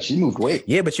 Like you said, she moved weight.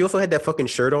 Yeah, but she also had that fucking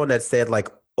shirt on that said like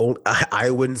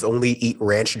Iowans only eat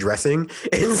ranch dressing.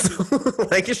 And so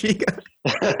like she got...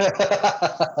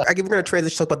 I think we're going to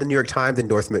transition to talk about the New York Times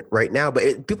endorsement right now,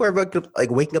 but people are like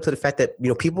waking up to the fact that,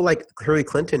 people like Hillary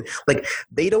Clinton, like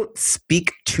they don't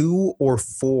speak to or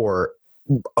for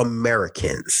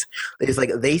Americans. It's like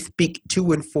they speak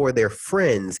to and for their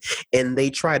friends, and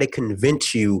they try to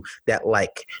convince you that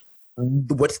like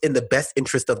what's in the best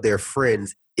interest of their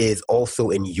friends is also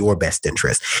in your best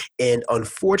interest. And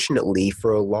unfortunately,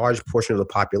 for a large portion of the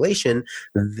population,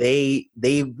 they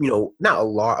not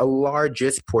a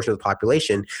largest portion of the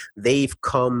population, they've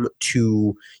come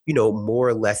to, more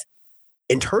or less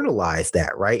internalize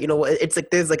that, right? It's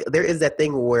like there is that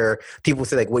thing where people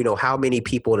say like, well, how many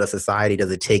people in a society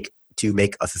does it take to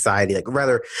make a society, like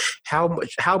rather how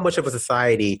much of a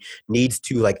society needs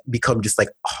to like become just like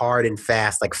hard and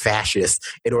fast like fascist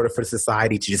in order for the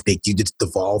society to just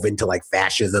devolve into like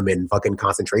fascism and fucking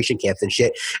concentration camps and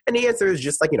shit. And the answer is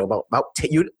just like about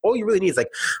all you really need is like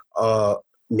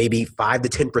maybe 5 to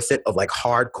 10% of like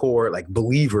hardcore like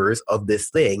believers of this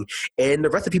thing, and the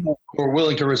rest of people who are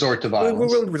willing to resort to violence. We're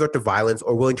willing to resort to violence,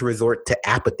 or willing to resort to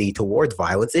apathy towards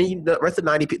violence, and the rest of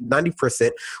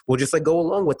 90% will just like go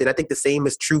along with it. I think the same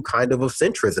is true kind of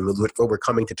centrism, is what we're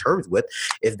coming to terms with,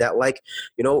 is that like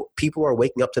people are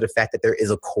waking up to the fact that there is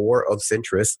a core of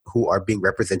centrists who are being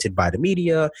represented by the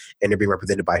media, and they're being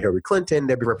represented by Hillary Clinton,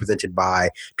 they're being represented by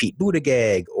Pete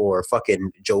Buttigieg or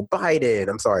fucking Joe Biden.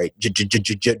 I'm sorry,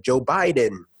 Joe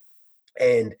Biden.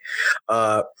 And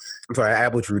I'm sorry, I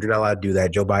was rude. You're not allowed to do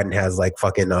that. Joe Biden has like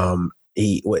fucking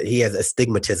he has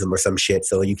astigmatism or some shit,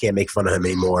 so you can't make fun of him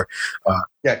anymore.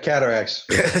 Cataracts.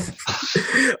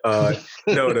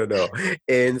 No.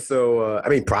 And so I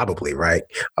mean, probably right.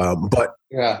 But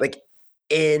yeah, like,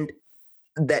 and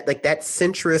that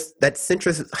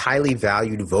centrist highly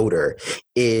valued voter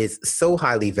is so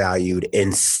highly valued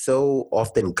and so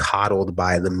often coddled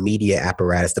by the media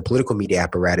apparatus, the political media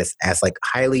apparatus, as like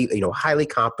highly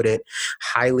competent,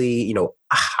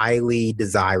 highly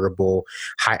desirable,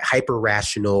 hyper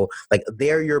rational. Like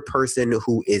they're your person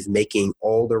who is making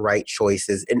all the right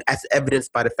choices, and as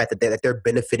evidenced by the fact that they're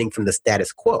benefiting from the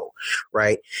status quo,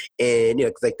 right? And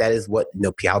like that is what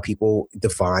how people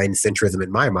define centrism in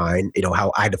my mind.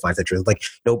 How I define centrism, like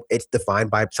it's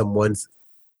defined by someone's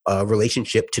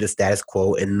relationship to the status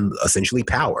quo and essentially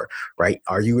power, right?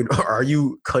 Are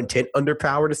you content under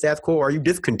power, the status quo, or are you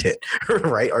discontent,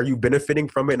 right? Are you benefiting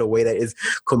from it in a way that is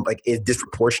is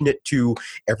disproportionate to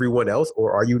everyone else,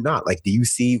 or are you not? Like, do you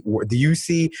see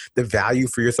the value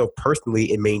for yourself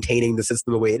personally in maintaining the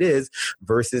system the way it is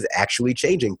versus actually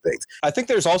changing things? I think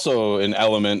there's also an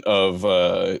element of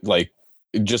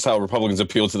just how Republicans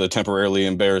appeal to the temporarily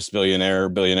embarrassed billionaire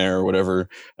or whatever,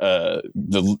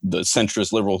 the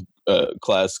centrist liberal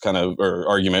class kind of or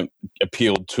argument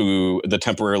appealed to the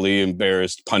temporarly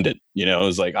embarrassed pundit. You know,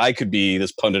 it's like, I could be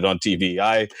this pundit on TV.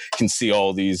 I can see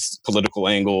all these political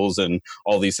angles and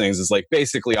all these things. It's like,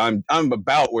 basically, I'm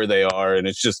about where they are, and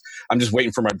it's just I'm just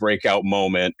waiting for my breakout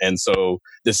moment. And so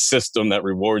this system that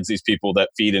rewards these people that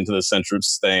feed into the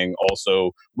centrist thing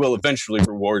also will eventually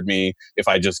reward me if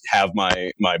I just have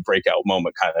my breakout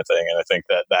moment kind of thing. And I think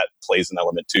that plays an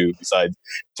element too, besides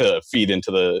to feed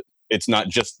into the. It's not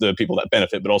just the people that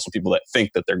benefit, but also people that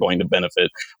think that they're going to benefit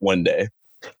one day.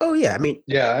 Oh yeah, I mean,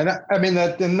 yeah, and I mean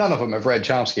that none of them have read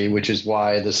Chomsky, which is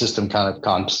why the system kind of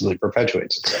constantly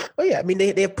perpetuates itself. Oh yeah, I mean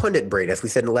they have pundit brain, as we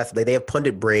said in the last day. They have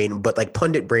pundit brain, but like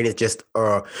pundit brain is just you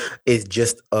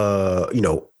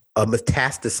know, a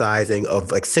metastasizing of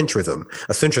like centrism,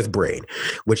 a centrist brain,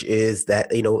 which is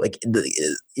that, you know, like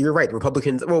you're right,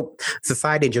 Republicans, well,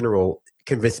 society in general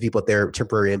convince people that they're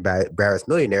temporary embarrassed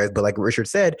millionaires, but like Richard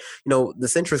said, you know, the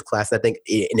centrist class, I think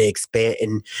it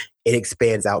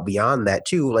expands out beyond that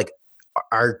too, like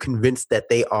are convinced that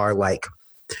they are like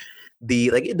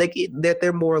that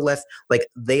they're more or less like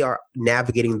they are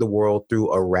navigating the world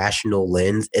through a rational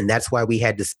lens. And that's why we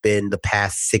had to spend the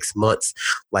past 6 months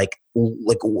like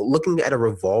looking at a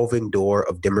revolving door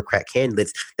of Democrat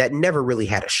candidates that never really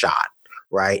had a shot.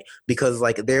 Right. Because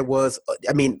like there was,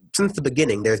 I mean, since the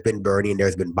beginning, there's been Bernie and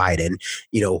there's been Biden,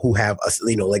 you know, who have,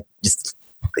 you know, like just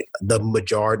the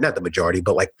majority, not the majority,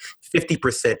 but like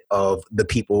 50% of the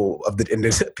people of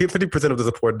 50% of the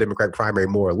support of the Democratic primary,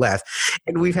 more or less.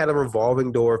 And we've had a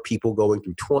revolving door of people going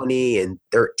through 20 and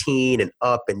 13 and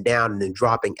up and down and then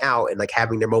dropping out and like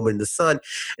having their moment in the sun.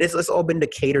 And it's all been to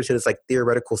cater to this like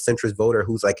theoretical centrist voter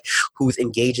who's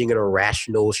engaging in a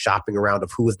rational shopping around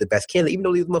of who is the best candidate, even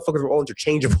though these motherfuckers were all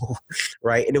interchangeable,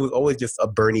 right? And it was always just a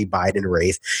Bernie Biden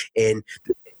race. And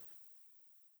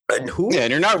yeah,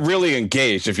 and you're not really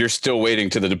engaged if you're still waiting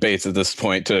to the debates at this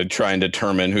point to try and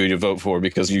determine who to vote for,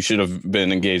 because you should have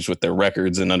been engaged with their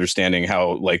records and understanding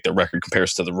how like the record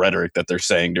compares to the rhetoric that they're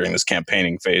saying during this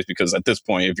campaigning phase. Because at this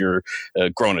point, if you're a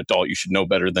grown adult, you should know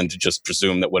better than to just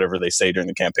presume that whatever they say during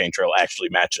the campaign trail actually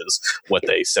matches what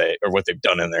they say or what they've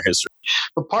done in their history.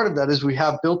 But part of that is we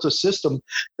have built a system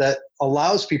that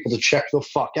allows people to check the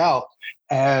fuck out.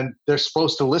 And they're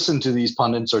supposed to listen to these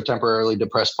pundits or temporarily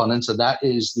depressed pundits, and that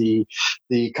is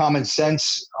the common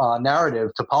sense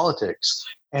narrative to politics.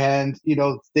 And you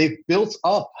know, they've built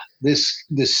up this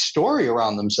story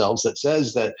around themselves that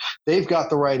says that they've got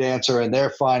the right answer and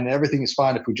they're fine and everything is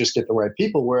fine if we just get the right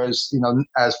people. Whereas, you know,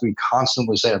 as we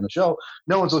constantly say on the show,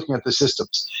 no one's looking at the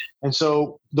systems. And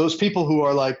so those people who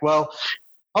are like, well,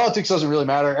 politics doesn't really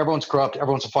matter, everyone's corrupt,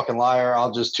 everyone's a fucking liar,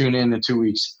 I'll just tune in 2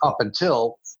 weeks, up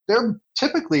until they're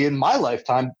typically, in my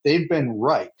lifetime, they've been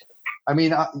right. I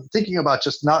mean, thinking about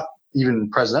just not even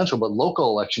presidential, but local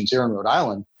elections here in Rhode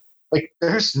Island, like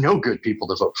there's no good people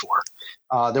to vote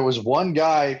for. There was one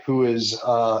guy who is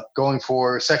going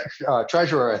for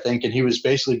treasurer, I think, and he was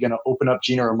basically going to open up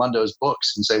Gina Raimondo's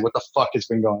books and say, what the fuck has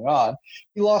been going on?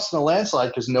 He lost in a landslide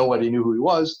because nobody knew who he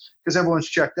was because everyone's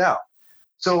checked out.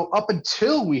 So up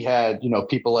until we had, you know,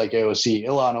 people like AOC,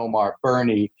 Ilhan Omar,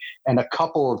 Bernie, and a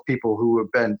couple of people who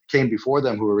came before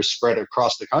them who were spread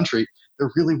across the country, there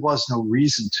really was no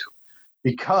reason to,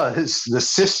 because the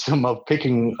system of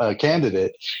picking a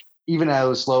candidate, even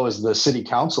as low as the city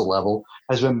council level,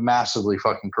 has been massively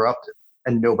fucking corrupted,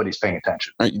 and nobody's paying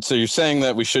attention. All right, so you're saying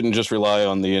that we shouldn't just rely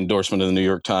on the endorsement of the New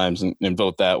York Times and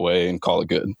vote that way and call it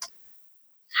good?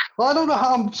 Well, I don't know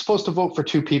how I'm supposed to vote for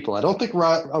two people. I don't think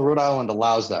Rhode Island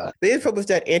allows that. They had published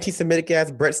that anti-Semitic ass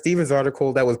Brett Stevens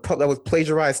article that was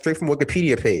plagiarized straight from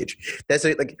Wikipedia page. That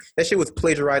shit was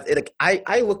plagiarized. And like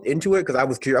I looked into it because I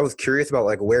was curious about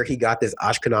like where he got this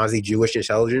Ashkenazi Jewish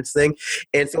intelligence thing,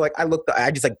 and so like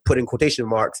I just like put in quotation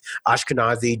marks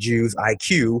Ashkenazi Jews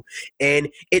IQ, and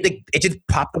it just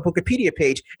popped up Wikipedia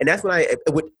page, and that's when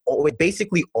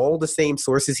basically all the same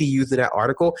sources he used in that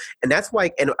article, and that's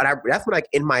why that's when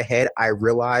in my head, I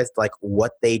realized like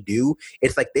what they do.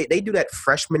 It's like they do that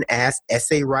freshman ass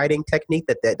essay writing technique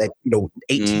that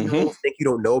 18-year-olds think you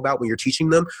don't know about when you're teaching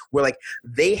them, where like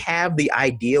they have the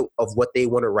idea of what they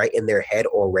want to write in their head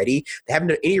already. They haven't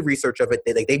done any research of it.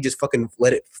 They just fucking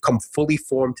let it come fully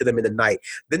formed to them in the night.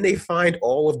 Then they find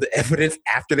all of the evidence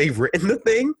after they've written the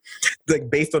thing, like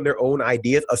based on their own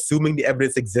ideas, assuming the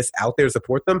evidence exists out there to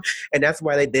support them. And that's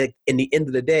why they in the end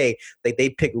of the day, like they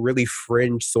pick really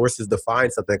fringe sources to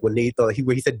find something. Like when he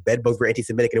said bed bugs were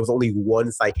anti-Semitic, and it was only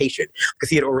one citation because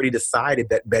he had already decided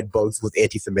that bed bugs was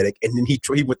anti-Semitic, and then he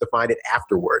went to find it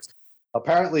afterwards.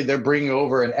 Apparently, they're bringing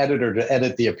over an editor to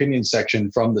edit the opinion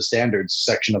section from the standards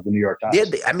section of the New York Times. Yeah,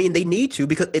 they need to,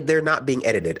 because they're not being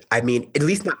edited. I mean, at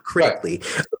least not critically.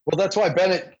 Right. Well, that's why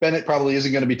Bennett probably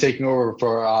isn't going to be taking over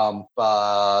for I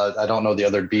don't know the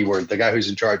other B word, the guy who's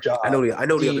in charge. I know the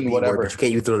other B word, but you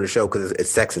can't use it on the show because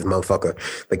it's sexist, motherfucker.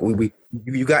 Like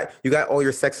you got all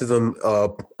your sexism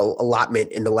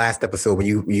allotment in the last episode when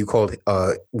you called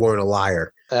Warren a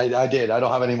liar. I did. I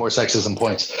don't have any more sexism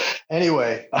points.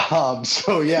 Anyway,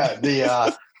 so yeah,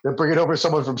 they're bringing over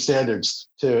someone from Standards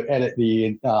to edit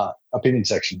the opinion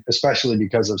section, especially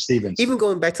because of Stevens. Even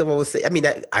going back to what I was saying, I mean,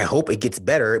 I hope it gets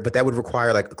better, but that would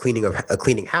require like a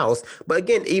cleaning house. But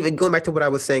again, even going back to what I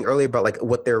was saying earlier about like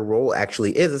what their role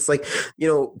actually is, it's like,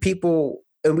 people.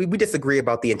 And we disagree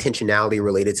about the intentionality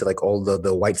related to like all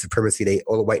the white supremacy,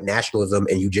 all the white nationalism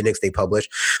and eugenics they publish.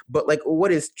 But like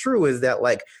what is true is that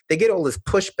like they get all this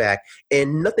pushback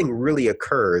and nothing really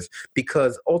occurs,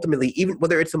 because ultimately, even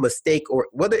whether it is a mistake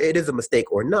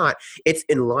or not, it's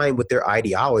in line with their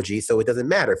ideology. So it doesn't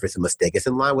matter if it's a mistake. It's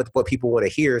in line with what people want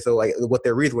to hear. So like what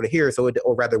their readers want to hear.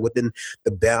 Or rather within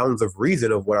the bounds of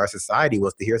reason of what our society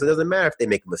wants to hear. So it doesn't matter if they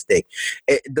make a mistake.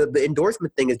 The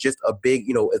endorsement thing is just a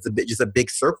big, just a big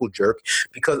circle jerk,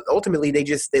 because ultimately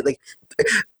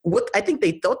what I think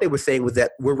they thought they were saying was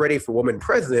that we're ready for woman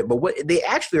president, but what they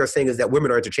actually are saying is that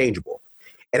women are interchangeable.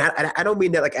 And I don't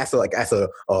mean that like as a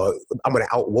I'm gonna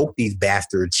outwoke these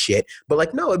bastards shit, but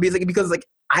like no, it'd be like because like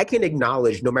I can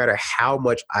acknowledge, no matter how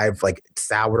much I've like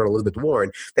soured on Elizabeth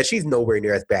Warren, that she's nowhere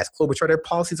near as bad as Klobuchar. Their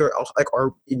policies are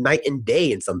night and day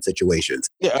in some situations.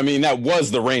 Yeah, I mean that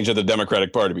was the range of the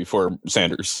Democratic Party before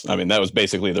Sanders. I mean that was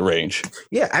basically the range.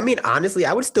 Yeah, I mean honestly,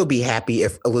 I would still be happy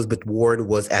if Elizabeth Warren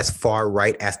was as far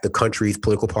right as the country's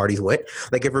political parties went.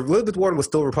 Like if Elizabeth Warren was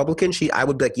still Republican, I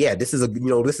would be like, yeah, this is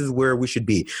where we should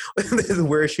be. This is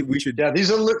where we should. Yeah, these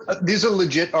are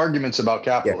legit arguments about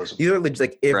capitalism. Yeah, these are legit.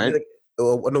 Like if right?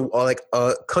 Like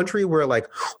a country where like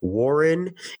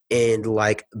Warren and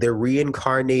like the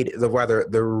reanimated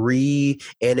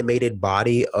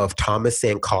body of Thomas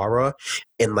Sankara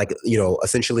and like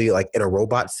essentially like in a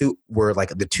robot suit were like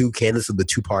the two candidates of the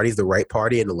two parties, the right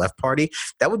party and the left party,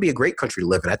 that would be a great country to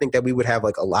live in. I think that we would have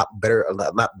like a lot better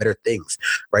things,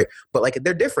 right? But like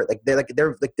they're different, they're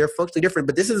functionally different.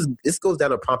 But this goes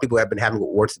down to problem people have been having with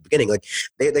Warren since the beginning. Like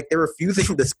they're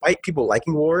refusing, despite people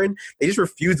liking Warren, they just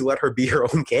refuse to let her be her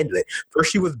own candidate.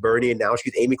 First she was Bernie and now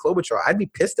she's Amy Klobuchar. I'd be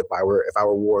pissed if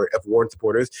Warren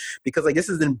supporters, because like this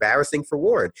is embarrassing for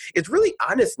Warren. It's really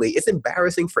honestly, it's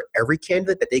embarrassing for every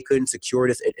candidate that they couldn't secure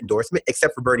this endorsement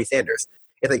except for Bernie Sanders.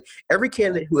 It's like every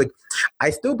candidate who I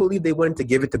still believe they wanted to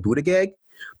give it to Buttigieg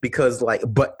because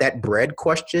but that bread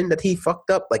question that he fucked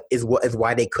up is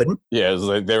why they couldn't. Yeah, it's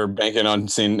like they were banking on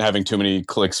having too many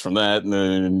clicks from that, and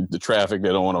then the traffic, they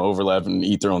don't want to overlap and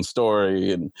eat their own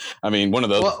story. And I mean, one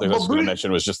of those things I was going to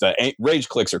mention was just that rage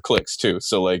clicks are clicks too.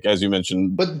 So like as you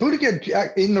mentioned, but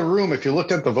Buttigieg in the room, if you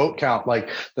looked at the vote count, like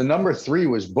the number 3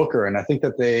 was Booker, and I think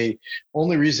that the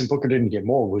only reason Booker didn't get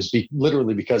more was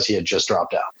literally because he had just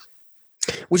dropped out.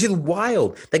 Which is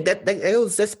wild. Like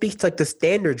that speaks to like the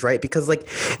standards, right? Because like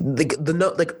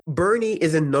Bernie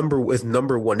is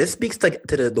number one. This speaks like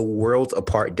to the worlds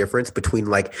apart difference between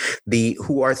like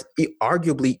who are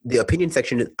arguably the opinion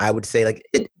section. I would say like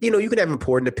you can have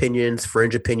important opinions,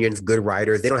 fringe opinions, good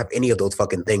writers. They don't have any of those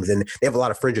fucking things, and they have a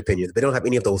lot of fringe opinions. They don't have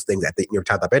any of those things at the New York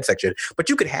Times op-ed section. But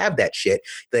you could have that shit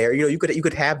there. You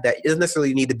could have that. It doesn't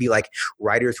necessarily need to be like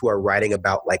writers who are writing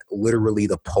about like literally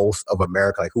the pulse of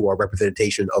America, like who are representation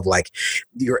of like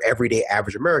your everyday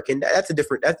average American. That's a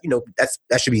different.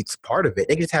 That should be part of it.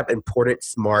 They can just have important,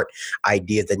 smart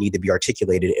ideas that need to be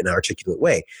articulated in an articulate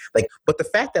way. Like, but the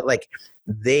fact that like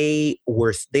they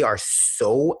are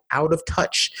so out of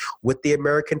touch with the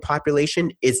American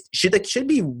population should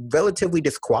be relatively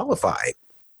disqualified.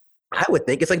 I would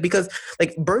think it's like because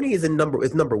like Bernie is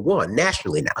number one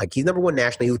nationally now. Like he's number one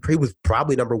nationally. He was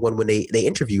probably number one when they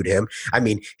interviewed him. I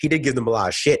mean, he did give them a lot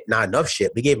of shit, not enough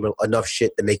shit. They gave him enough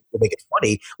shit to make it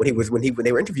funny when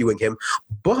they were interviewing him.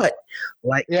 But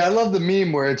Like, yeah, I love the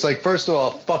meme where it's like, first of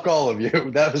all, fuck all of you.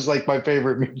 That was like my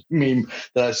favorite meme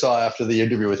that I saw after the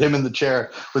interview, with him in the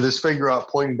chair with his finger up,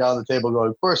 pointing down the table,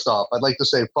 going, first off, I'd like to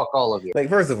say fuck all of you. like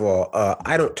first of all,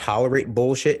 I don't tolerate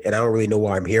bullshit, and I don't really know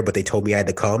why I'm here, but they told me I had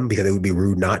to come because it would be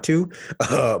rude not to.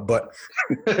 But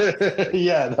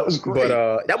yeah, that was great.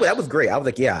 But that was great. I was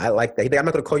like, yeah, I like that. He's like, I'm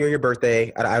not gonna call you on your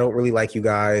birthday. I don't really like you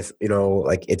guys. You know,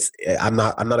 like I'm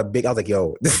not a big. I was like,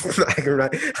 yo, I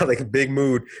was like, big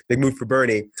mood for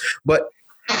Bernie. But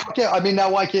yeah, I mean,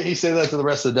 now why can't he say that to the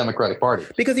rest of the Democratic Party?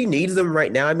 Because he needs them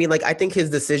right now. I mean, like, I think his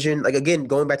decision, like, again,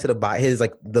 going back to the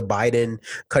Biden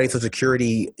cutting Social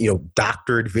Security,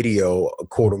 doctored video,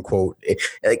 quote unquote,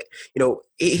 like,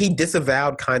 he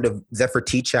disavowed kind of Zephyr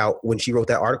Teachout when she wrote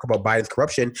that article about Biden's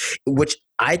corruption, which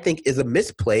I think is a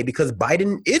misplay because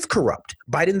Biden is corrupt.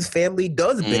 Biden's family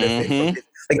does benefit from his,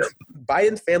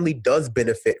 Biden's family does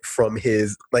benefit from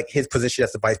his position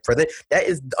as the vice president. That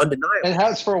is undeniable. And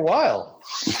has for a while.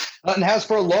 And has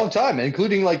for a long time,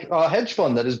 including like a hedge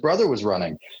fund that his brother was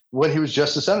running when he was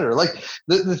just a senator. Like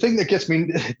the thing that gets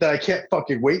me that I can't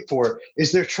fucking wait for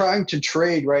is they're trying to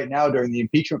trade right now during the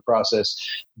impeachment process,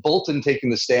 Bolton taking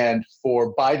the stand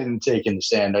for Biden taking the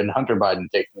stand and Hunter Biden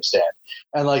taking the stand.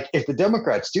 And like, if the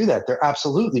Democrats do that, they're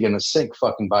absolutely going to sink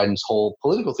fucking Biden's whole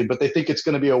political thing, but they think it's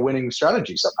going to be a winning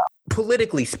strategy somehow.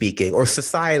 Politically speaking, or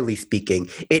societally speaking,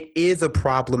 it is a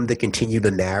problem to continue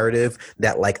the narrative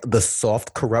that like the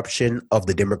soft corruption of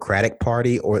the Democratic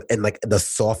Party and like the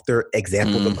softer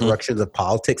examples of corruptions of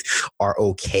politics are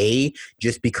okay,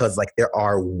 just because like there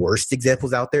are worse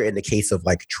examples out there in the case of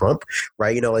like Trump,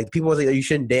 right? Like people say you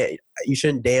shouldn't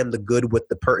damn the good with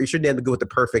the you shouldn't damn the good with the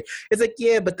perfect. It's like,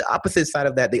 yeah, but the opposite side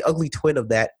of that, the ugly twin of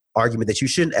that argument, that you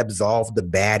shouldn't absolve the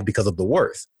bad because of the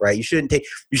worst, right? You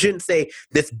shouldn't say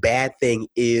this bad thing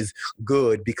is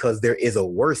good because there is a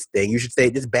worse thing. You should say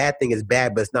this bad thing is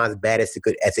bad, but it's not as bad as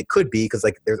it could be, because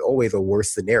like there's always a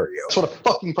worse scenario. That's what a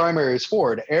fucking primary is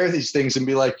for, to air these things and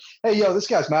be like, hey, yo, this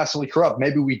guy's massively corrupt.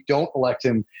 Maybe we don't elect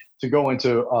him to go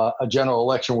into a general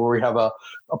election where we have a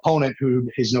opponent who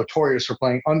is notorious for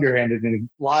playing underhanded and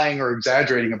lying or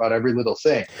exaggerating about every little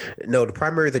thing. No, the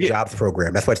primary is a jobs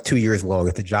program. That's why it's 2 years long.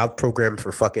 It's a jobs program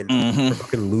for fucking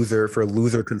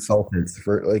loser consultants,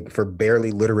 for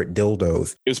barely literate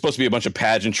dildos. It was supposed to be a bunch of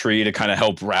pageantry to kind of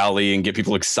help rally and get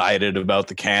people excited about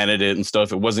the candidate and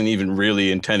stuff. It wasn't even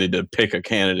really intended to pick a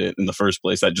candidate in the first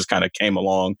place. That just kind of came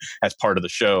along as part of the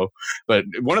show. But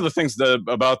one of the things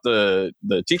about the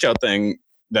Teachout thing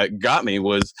that got me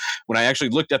was when I actually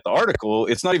looked at the article,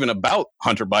 it's not even about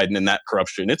Hunter Biden and that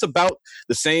corruption. It's about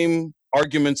the same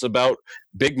arguments about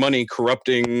big money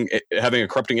having a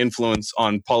corrupting influence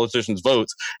on politicians'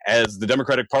 votes as the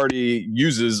Democratic Party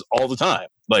uses all the time.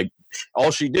 Like,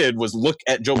 all she did was look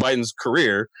at Joe Biden's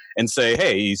career and say,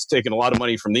 hey, he's taken a lot of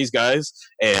money from these guys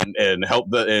and and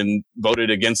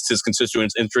voted against his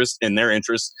constituents' interest in their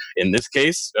interest in this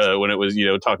case, when it was,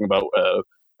 talking about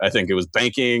I think it was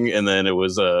banking, and then it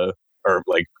was or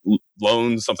like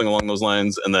loans, something along those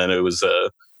lines, and then it was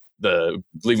the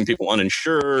leaving people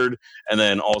uninsured, and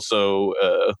then also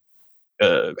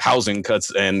housing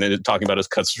cuts, and talking about his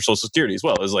cuts for Social Security as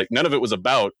well. It was like none of it was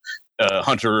about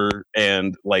Hunter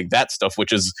and like that stuff,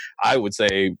 which is, I would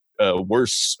say,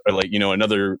 worse, or like,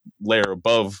 another layer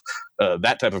above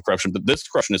that type of corruption. But this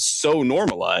corruption is so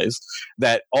normalized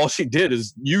that all she did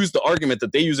is use the argument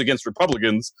that they use against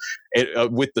Republicans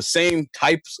with the same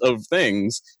types of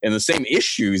things and the same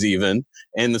issues even,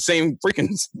 and the same freaking,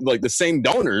 like the same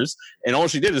donors. And all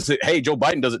she did is say, hey, Joe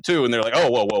Biden does it too. And they're like,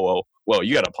 oh, whoa,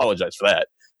 you got to apologize for that.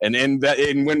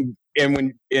 When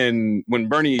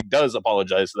Bernie does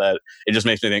apologize for that, it just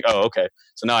makes me think, oh, okay.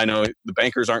 So now I know the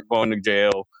bankers aren't going to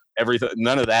jail. Everything,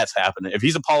 none of that's happening. If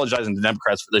he's apologizing to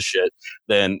Democrats for this shit,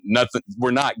 then nothing.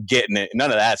 We're not getting it.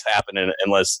 None of that's happening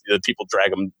unless the people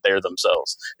drag them there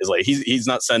themselves. It's like he's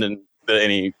not sending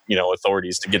any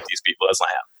authorities to get these people. That's not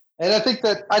happening. And I think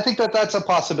that that's a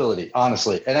possibility,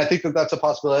 honestly. And I think that that's a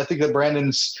possibility. I think that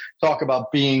Brandon's talk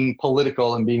about being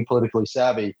political and being politically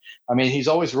savvy, I mean, he's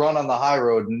always run on the high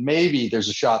road, and maybe there's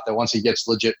a shot that once he gets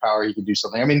legit power, he can do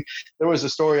something. I mean, there was a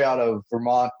story out of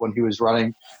Vermont when he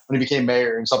became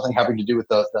mayor, and something having to do with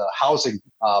the housing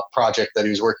project that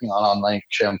he was working on Lake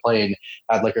Champlain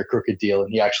had like a crooked deal,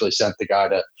 and he actually sent the guy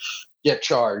to get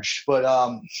charged. But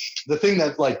the thing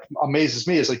that like amazes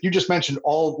me is, like you just mentioned,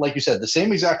 all, like you said, the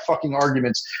same exact fucking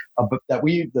arguments that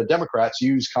the Democrats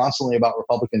use constantly about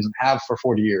Republicans and have for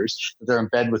 40 years, that they're in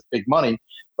bed with big money.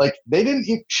 Like she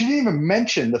didn't even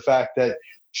mention the fact that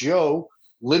Joe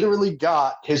literally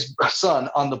got his son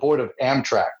on the board of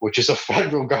Amtrak, which is a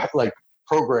federal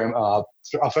program, a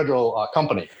federal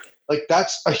company. Like,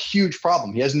 that's a huge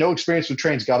problem. He has no experience with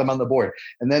trains, got him on the board.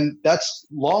 And then that's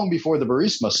long before the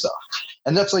Burisma stuff.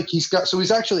 And that's like, he's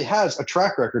actually has a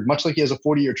track record, much like he has a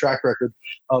 40-year track record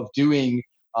of doing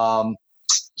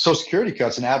Social Security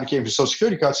cuts and advocating for Social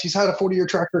Security cuts. He's had a 40-year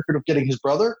track record of getting his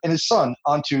brother and his son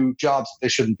onto jobs that they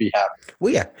shouldn't be having.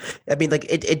 Well, yeah, I mean, like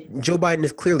Joe Biden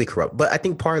is clearly corrupt, but I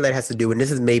think part of that has to do, and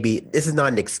this is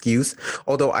not an excuse.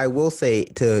 Although I will say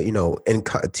in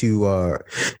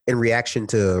reaction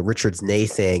to Richard's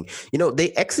naysaying,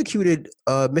 they executed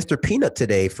Mr. Peanut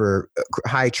today for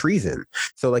high treason.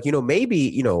 So, like,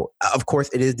 maybe, of course,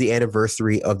 it is the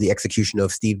anniversary of the execution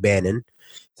of Steve Bannon.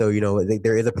 So,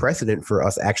 there is a precedent for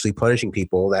us actually punishing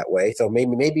people that way. So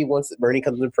maybe once Bernie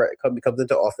comes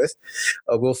into office,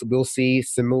 we'll see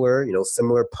similar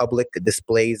public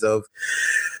displays of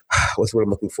what's what I'm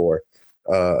looking for,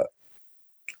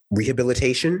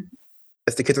 rehabilitation,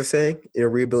 as the kids are saying,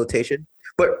 rehabilitation.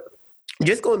 But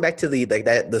just going back to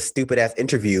the stupid ass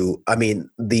interview, I mean,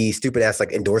 the stupid ass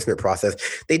like endorsement process.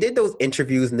 They did those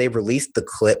interviews and they released the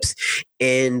clips,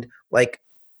 and like,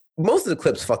 most of the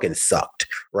clips fucking sucked,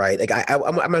 right? Like,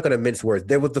 I'm not going to mince words.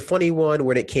 There was the funny one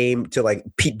when it came to like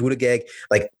Pete Buttigieg,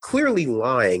 like clearly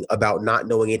lying about not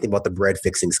knowing anything about the bread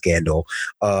fixing scandal.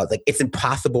 Like, it's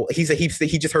impossible. He said he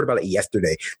just heard about it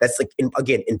yesterday. That's like,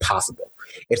 again, impossible.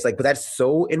 It's like, but that's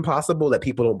so impossible that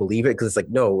people don't believe it, because it's like,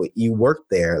 no, you worked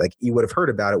there. Like, you would have heard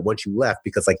about it once you left,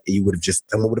 because like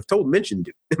someone would have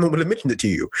mentioned it to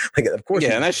you. Like, of course.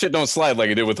 Yeah, and that shit don't slide like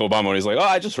it did with Obama when he's like, oh,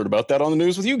 I just heard about that on the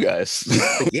news with you guys.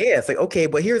 Yeah, it's like, okay,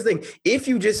 but here's the thing. If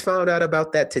you just found out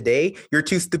about that today, you're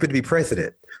too stupid to be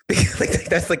president. It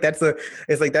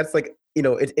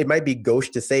might be gauche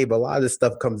to say, but a lot of this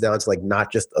stuff comes down to like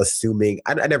not just assuming.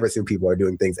 I never assume people are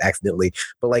doing things accidentally,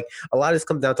 but like a lot of this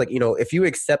comes down to like, if you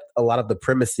accept a lot of the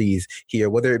premises here,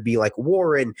 whether it be like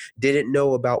Warren didn't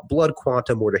know about blood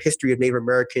quantum or the history of Native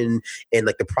American and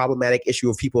like the problematic issue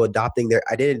of people adopting their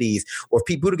identities, or if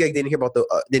Pete Buttigieg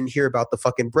didn't hear about the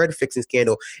fucking bread fixing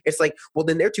scandal, it's like, well,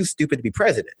 then they're too stupid to be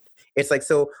president. It's like,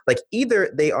 so like either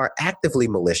they are actively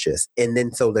malicious and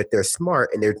then so that they're smart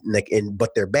and they're like,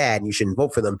 but they're bad and you shouldn't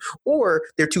vote for them, or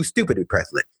they're too stupid to be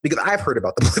president. Because I've heard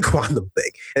about the blood quantum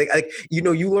thing. Like,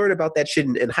 you learn about that shit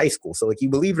in high school. So like, you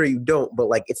believe it or you don't, but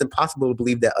like, it's impossible to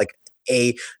believe that like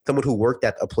someone who worked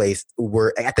at a place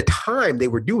where at the time they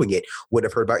were doing it would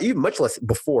have heard about it, even much less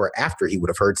before or after he would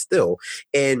have heard still.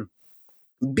 And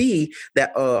B,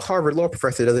 that Harvard law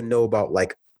professor doesn't know about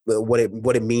like what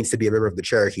it means to be a member of the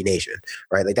Cherokee Nation,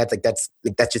 right? That's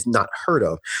just not heard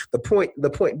of. The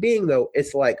point being though,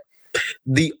 it's like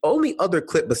the only other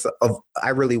clip I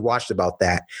really watched about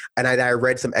that, and I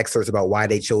read some excerpts about why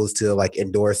they chose to like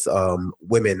endorse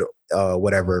women,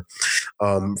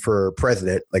 for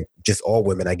president, like just all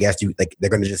women. I guess they're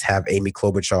going to just have Amy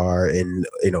Klobuchar, and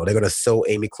they're going to sow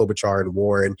Amy Klobuchar and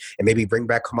Warren, and maybe bring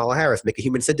back Kamala Harris, make a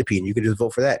human centipede, and you can just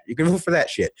vote for that. You can vote for that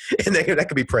shit, and that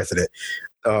could be president.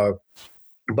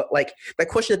 But like that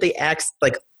question that they asked,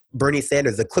 like Bernie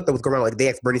Sanders, the clip that was going around, like they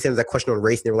asked Bernie Sanders that question on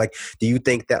race, and they were like, "Do you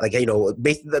think that, like,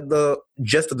 basically the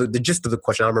gist of the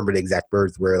question, I don't remember the exact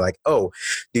words, were like, oh,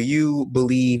 do you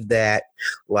believe that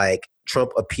like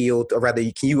Trump appealed, or rather,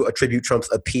 can you attribute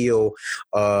Trump's appeal,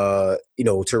 to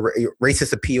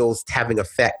racist appeals having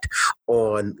effect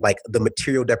on like the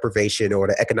material deprivation or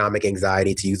the economic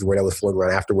anxiety, to use the word that was floating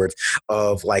around afterwards,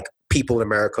 of like people in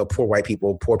America, poor white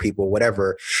people, poor people,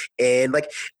 whatever." And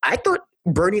like, I thought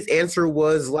Bernie's answer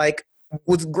was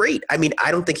great. I mean,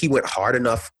 I don't think he went hard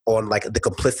enough on like the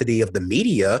complicity of the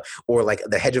media or like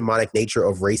the hegemonic nature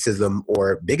of racism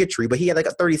or bigotry, but he had like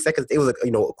a 30 seconds. It was like,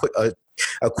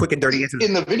 a quick and dirty answer.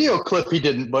 In the video clip, he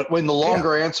didn't, but when the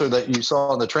longer answer that you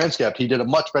saw in the transcript, he did a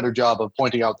much better job of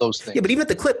pointing out those things. Yeah, but even at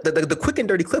the clip, the quick and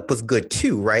dirty clip was good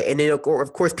too, right? And then of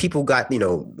course people got like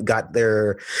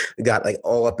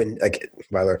all up in like,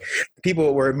 rather,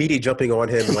 people were immediately jumping on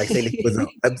him and like saying that he was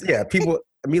people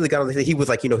immediately got on the, he was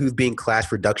like, he was being class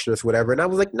reductionist, whatever. And I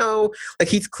was like, no, like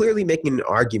he's clearly making an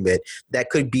argument that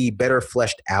could be better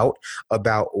fleshed out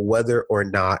about whether or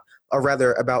not, or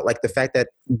rather about like the fact that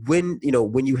when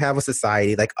you have a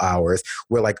society like ours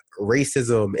where like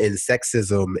racism and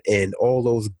sexism and all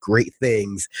those great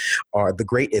things are, the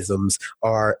great isms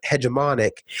are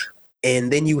hegemonic,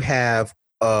 and then you have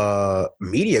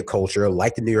media culture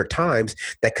like the New York Times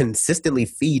that consistently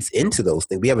feeds into those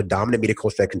things. We have a dominant media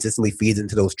culture that consistently feeds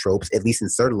into those tropes, at least in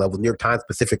certain levels. New York Times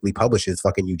specifically publishes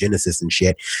fucking eugenicists and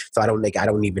shit. So I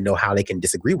don't even know how they can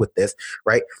disagree with this,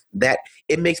 right? That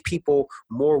it makes people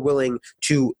more willing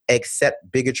to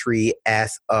accept bigotry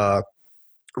as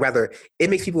it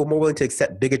makes people more willing to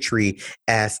accept bigotry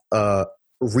as a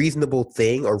reasonable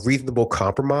thing or reasonable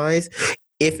compromise,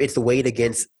 if it's weighed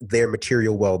against their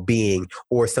material well-being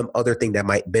or some other thing that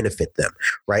might benefit them,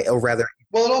 right? Or rather,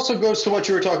 well, it also goes to what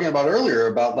you were talking about earlier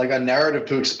about like a narrative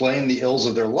to explain the ills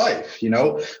of their life. You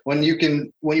know, when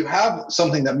you have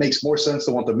something that makes more sense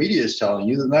than what the media is telling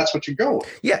you, then that's what you go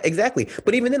with. Yeah, exactly.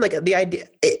 But even then, like the idea,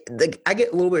 I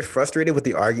get a little bit frustrated with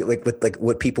the argument,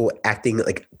 with people acting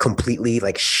like completely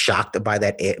like shocked by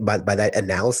that by that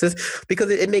analysis,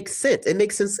 because it makes sense. It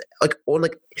makes sense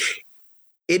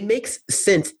it makes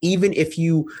sense even if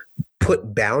you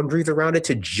put boundaries around it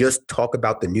to just talk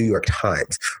about the New York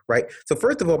Times, right? So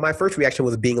first of all, my first reaction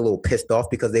was being a little pissed off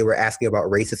because they were asking about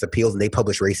racist appeals and they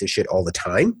publish racist shit all the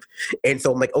time. And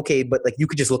so I'm like, okay, but like you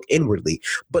could just look inwardly.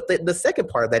 But the second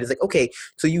part of that is like, okay,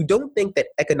 so you don't think that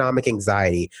economic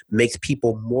anxiety makes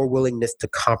people more willingness to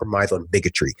compromise on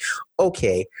bigotry.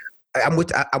 Okay, I'm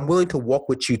willing to walk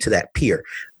with you to that pier.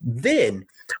 Then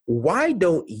why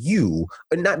don't you,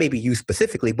 not maybe you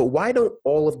specifically, but why don't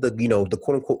all of the, the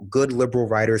quote unquote good liberal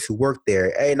writers who work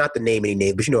there, and not to name any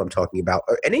names, but you know what I'm talking about,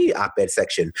 or any op-ed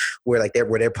section where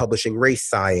they're publishing race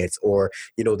science, or,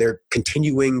 they're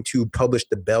continuing to publish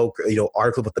the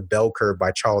article about the bell curve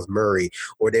by Charles Murray,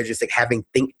 or they're just like having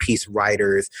think piece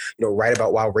writers, write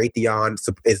about why Raytheon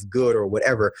is good or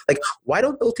whatever. Like, why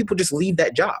don't those people just leave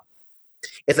that job?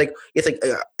 It's like,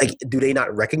 do they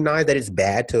not recognize that it's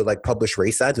bad to like publish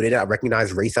race science? Do they not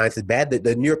recognize race science is bad?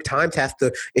 The New York Times has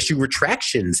to issue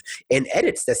retractions and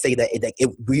edits that say that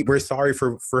we're sorry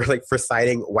for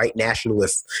citing white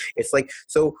nationalists. It's like,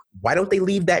 so why don't they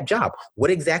leave that job? What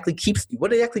exactly keeps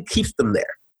them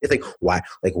there? It's like, why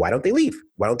don't they leave?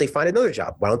 Why don't they find another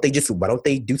job? Why don't they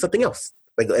do something else?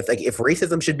 If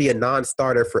racism should be a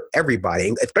non-starter for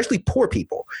everybody, especially poor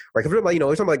people, right? Because we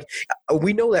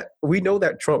know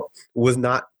that Trump was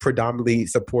not predominantly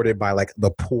supported by like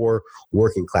the poor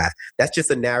working class. That's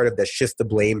just a narrative that shifts the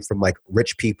blame from like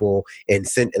rich people and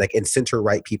center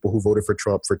right people who voted for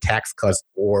Trump for tax cuts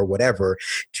or whatever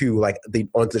to like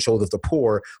onto the shoulders of the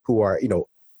poor who are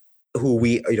who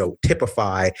we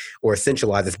typify or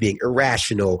essentialize as being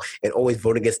irrational and always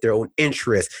voting against their own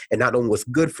interests and not knowing what's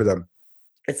good for them.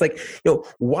 It's like,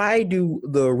 why do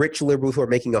the rich liberals who are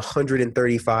making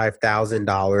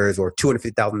 $135,000 or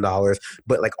 $250,000,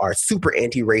 but like are super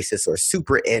anti-racist or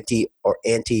super anti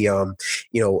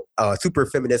super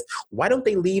feminist, why don't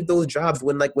they leave those jobs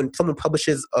when someone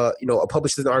publishes an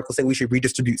article saying we should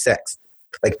redistribute sex?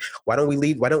 Like, why don't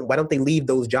they leave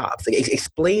those jobs? Like,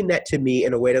 explain that to me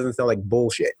in a way that doesn't sound like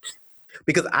bullshit.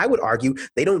 Because I would argue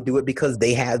they don't do it because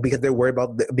they're worried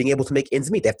about being able to make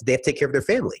ends meet. They have to take care of their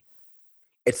family.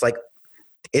 It's like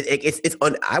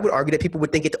I would argue that people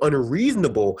would think it's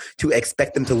unreasonable to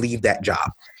expect them to leave that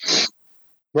job.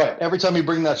 Right. Every time you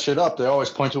bring that shit up, they always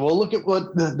point to, well, look at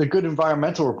what the good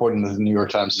environmental reporting that the New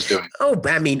York Times is doing. Oh,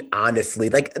 I mean,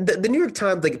 honestly, like the New York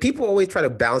Times, like people always try to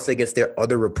balance it against their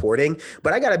other reporting,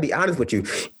 but I got to be honest with you.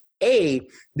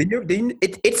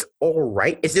 It's all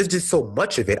right. It's just so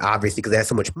much of it, obviously, because it has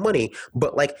so much money.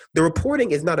 But like the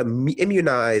reporting is not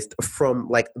immunized from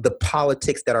like the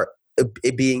politics that are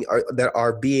being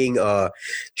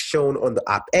shown on the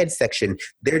op-ed section.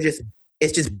 It's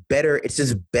just better. It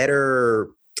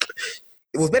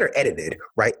was better edited,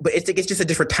 right? But it's just a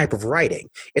different type of writing.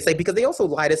 It's like, because they also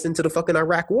lied us into the fucking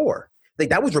Iraq war. Like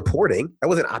that was reporting.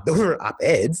 Those weren't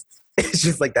op-eds. It's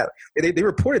just like that. They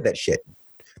reported that shit.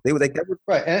 They were like that.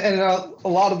 Right, and a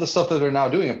lot of the stuff that they're now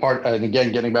doing, and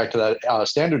again, getting back to that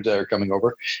standards that are coming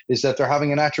over, is that they're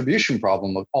having an attribution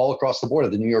problem all across the board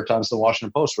at the New York Times and the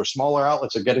Washington Post, where smaller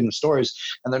outlets are getting the stories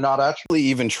and they're not actually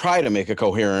even try to make a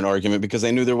coherent argument because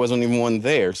they knew there wasn't even one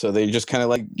there. So they just kind of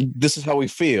like, this is how we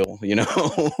feel, And it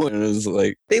was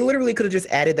like they literally could have just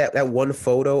added that one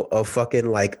photo of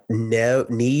fucking like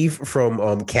Neve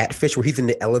from Catfish, where he's in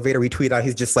the elevator. We tweet out,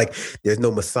 he's just like, "There's no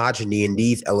misogyny in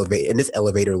this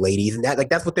elevator, ladies," and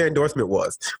that's what their endorsement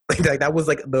was. Like that was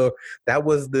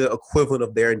the equivalent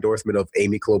of their endorsement of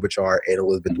Amy Klobuchar and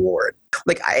Elizabeth Warren.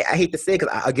 Like I hate to say it,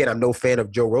 because I'm no fan of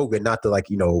Joe Rogan, not to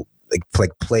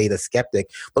play the skeptic,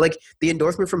 but like the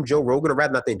endorsement from Joe Rogan, or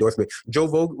rather not the endorsement,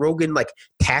 Joe Rogan like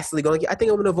tacitly going, I think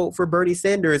I'm going to vote for Bernie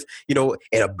Sanders, and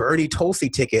a Bernie Tulsi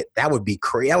ticket. That would be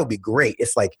crazy. That would be great.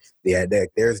 It's like, yeah,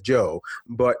 there's Joe,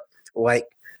 but like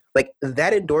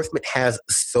that endorsement has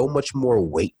so much more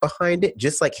weight behind it.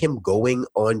 Just like him going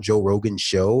on Joe Rogan's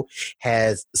show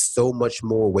has so much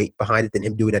more weight behind it than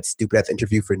him doing that stupid ass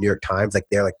interview for New York Times. Like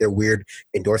their weird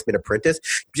endorsement apprentice.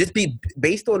 Just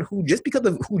because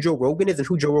of who Joe Rogan is and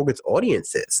who Joe Rogan's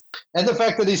audience is. And the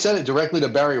fact that he said it directly to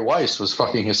Barry Weiss was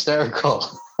fucking hysterical.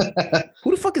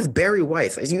 Who the fuck is Barry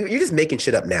Weiss? You're just making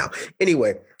shit up now.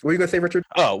 Anyway, what are you going to say, Richard?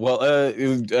 Oh, well,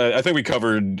 I think we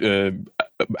covered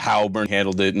how Bernie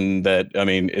handled it, and that, I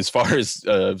mean, as far as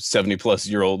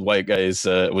 70-plus-year-old white guys,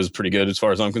 was pretty good as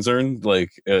far as I'm concerned, like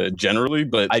generally.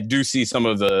 But I do see some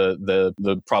of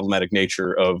the problematic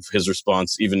nature of his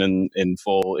response, even in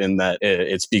full, in that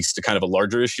it speaks to kind of a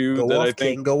larger issue that I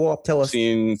think go off. Tell us.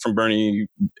 Seen from Bernie,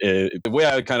 the way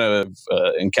I kind of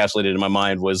encapsulated it in my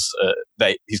mind was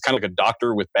that he's kind of like a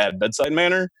doctor with bad bedside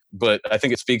manner. But I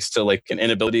think it speaks to like an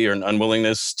inability or an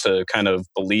unwillingness to kind of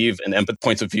believe in empathy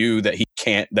points of view that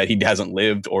he hasn't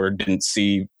lived or didn't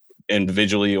see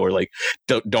individually, or like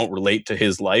don't relate to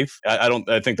his life.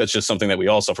 I think that's just something that we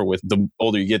all suffer with. The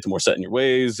older you get, the more set in your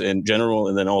ways in general.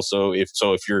 And then also if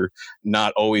you're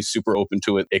not always super open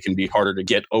to it, it can be harder to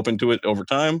get open to it over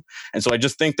time. And so I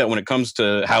just think that when it comes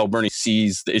to how Bernie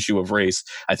sees the issue of race,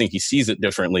 I think he sees it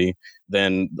differently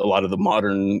than a lot of the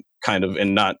modern kind of,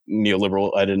 and not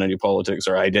neoliberal identity politics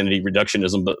or identity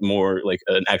reductionism, but more like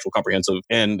an actual comprehensive.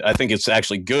 And I think it's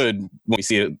actually good when we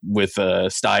see it with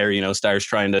Steyer. Steyer's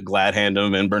trying to glad hand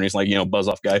him, and Bernie's like, buzz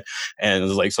off guy. And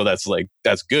it's like, so that's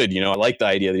good. I like the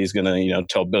idea that he's going to,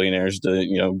 tell billionaires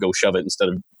to, go shove it instead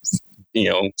of,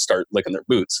 start licking their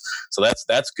boots. So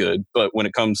that's good. But when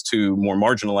it comes to more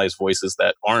marginalized voices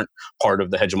that aren't part of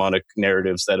the hegemonic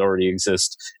narratives that already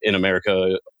exist in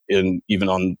America, even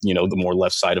on the more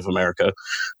left side of America,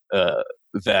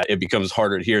 that it becomes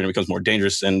harder to hear and it becomes more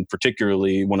dangerous. And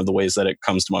particularly one of the ways that it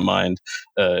comes to my mind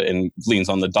and leans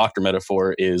on the doctor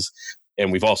metaphor is,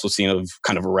 and we've also seen of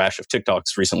kind of a rash of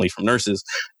TikToks recently from nurses,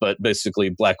 but basically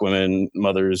Black women,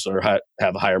 mothers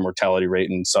have a higher mortality rate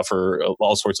and suffer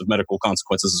all sorts of medical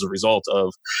consequences as a result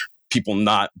of people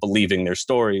not believing their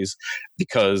stories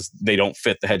because they don't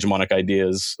fit the hegemonic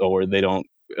ideas, or they don't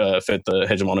fit the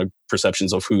hegemonic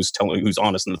perceptions of who's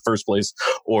honest in the first place,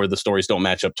 or the stories don't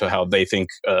match up to how they think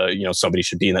somebody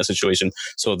should be in that situation.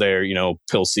 So they're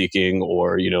pill seeking,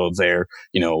 or they're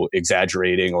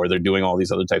exaggerating, or they're doing all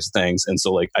these other types of things. And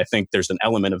so like I think there's an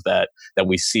element of that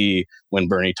we see when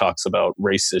Bernie talks about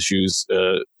race issues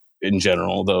in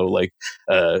general, though. Like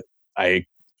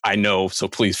I know, so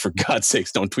please, for God's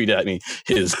sakes, don't tweet at me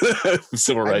his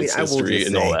civil rights history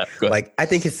and all that. Like, I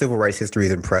think his civil rights history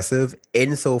is impressive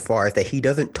insofar as that he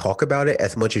doesn't talk about it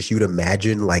as much as you'd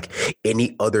imagine like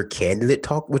any other candidate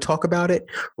would talk about it,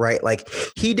 right? Like,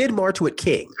 he did march with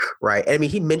King, right? And I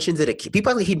mean, he mentions it.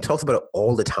 He talks about it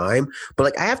all the time, but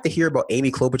like, I have to hear about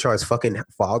Amy Klobuchar's fucking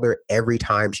father every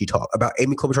time she talks about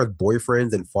Amy Klobuchar's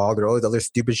boyfriends and father, all this other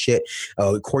stupid shit.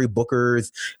 Cory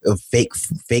Booker's fake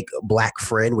Black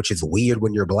friend, which is weird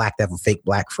when you're Black to have a fake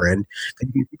Black friend.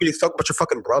 You can just talk about your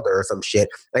fucking brother or some shit.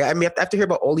 Like, I mean, I have to hear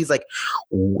about all these like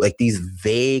these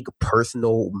vague,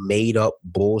 personal, made up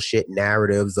bullshit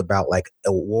narratives about like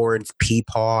Warren's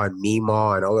Peepaw and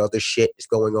Meemaw and all the other shit that's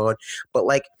going on. But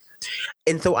like,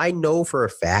 and so I know for a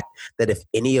fact that if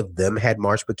any of them had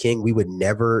marched with King, we would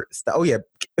never stop. Oh yeah,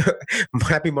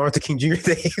 happy Martin Luther King Jr.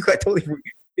 Day. I totally.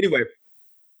 Anyway.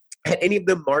 Had any of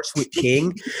them marched with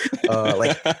King,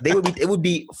 like it would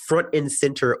be front and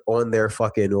center on their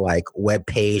fucking like web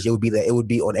page. It would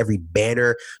be on every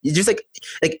banner. It's just like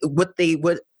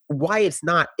why it's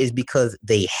not is because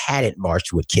they hadn't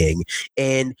marched with King,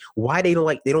 and why they don't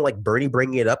like Bernie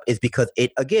bringing it up is because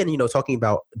it, again, talking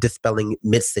about dispelling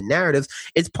myths and narratives,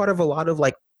 it's part of a lot of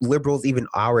like liberals, even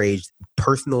our age,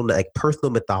 personal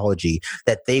mythology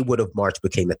that they would have marched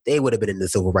with King, that they would have been in the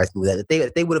civil rights movement,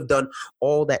 that they would have done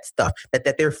all that stuff,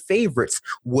 that their favorites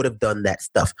would have done that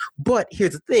stuff. But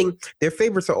here's the thing, their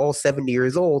favorites are all 70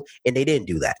 years old, and they didn't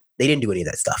do that. They didn't do any of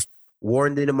that stuff.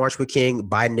 Warren didn't march with King.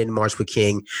 Biden didn't march with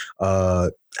King.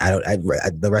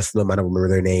 The rest of them, I don't remember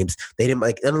their names. They didn't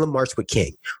none of them marched with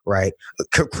King, right?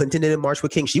 Clinton didn't march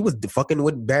with King. She was fucking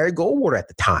with Barry Goldwater at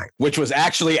the time. Which was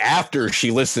actually after she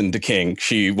listened to King.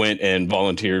 She went and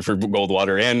volunteered for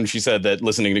Goldwater, and she said that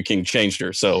listening to King changed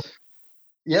her. So,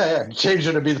 yeah, changed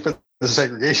her to be the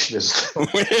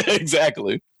segregationist.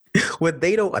 Exactly. What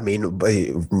they don't, I mean,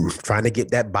 trying to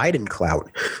get that Biden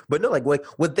clout, but no, like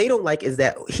what they don't like is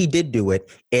that he did do it,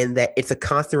 and that it's a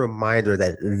constant reminder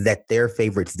that their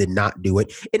favorites did not do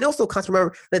it, and also constant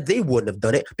reminder that they wouldn't have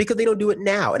done it because they don't do it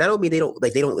now. And I don't mean they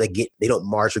don't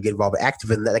march or get involved in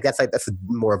activism. Like that's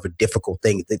more of a difficult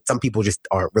thing. Some people just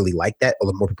aren't really like that,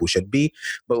 although more people should be.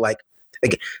 But like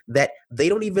that they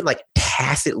don't even like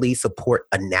tacitly support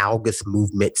analogous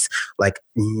movements like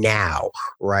now,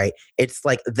 right? It's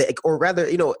like or rather,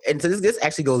 and so this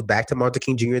actually goes back to Martin Luther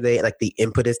King Jr. Day, like the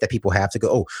impetus that people have to go,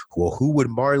 oh, well, who would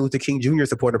Martin Luther King Jr.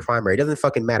 support in a primary? It doesn't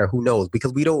fucking matter. Who knows?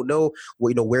 Because we don't know,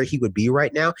 where he would be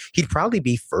right now. He'd probably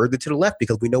be further to the left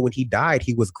because we know when he died,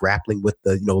 he was grappling with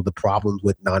the problems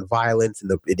with nonviolence and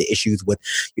the issues with,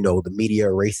 the media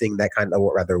erasing that kind of,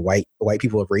 or rather white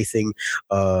people erasing,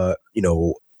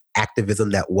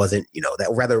 activism that wasn't,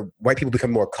 that rather white people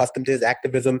become more accustomed to his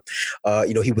activism.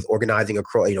 He was organizing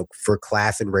across, for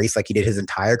class and race like he did his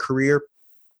entire career.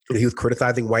 He was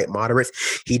criticizing white moderates.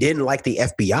 He didn't like the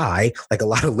FBI, like a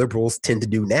lot of liberals tend to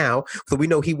do now. So we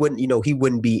know he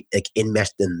wouldn't be like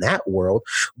enmeshed in that world.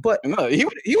 But no, he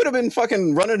would have been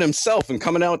fucking running himself and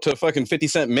coming out to fucking 50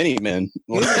 Cent Mini-Men.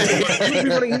 He'd be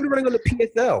running on the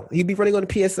PSL. He'd be running on the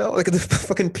PSL, like the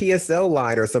fucking PSL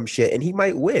line or some shit, and he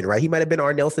might win, right? He might have been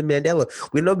our Nelson Mandela.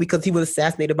 We know because he was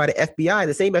assassinated by the FBI,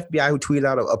 the same FBI who tweeted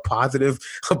out a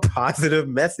positive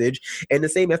message, and the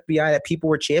same FBI that people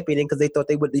were championing because they thought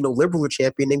they would. Liberals were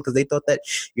championing because they thought that,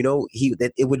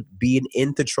 that it would be an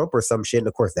end to Trump or some shit. And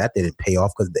of course, that didn't pay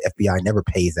off because the FBI never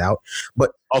pays out.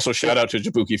 But also, shout out to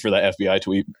Jabouki for that FBI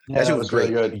tweet. Yeah, that shit was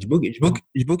great. Really good.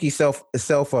 Jabouki self.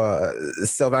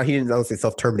 He didn't say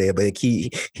self-terminated, but he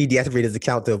deactivated his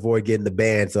account to avoid getting the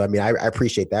ban. So I mean, I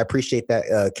appreciate that. I appreciate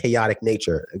that chaotic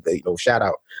nature. Shout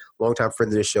out, longtime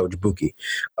friend of the show, Jabouki.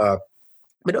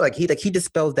 But he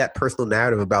dispels that personal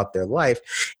narrative about their life,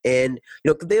 and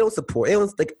they don't support. They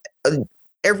don't like.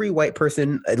 Every white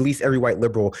person, at least every white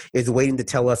liberal, is waiting to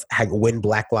tell us when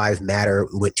Black Lives Matter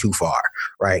went too far,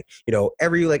 right?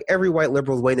 Every white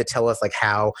liberal is waiting to tell us like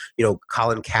how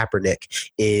Colin Kaepernick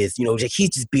is, he's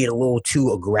just being a little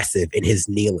too aggressive in his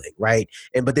kneeling, right?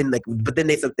 But then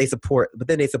they support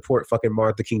fucking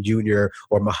Martin Luther King Jr.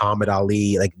 or Muhammad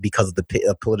Ali, like because of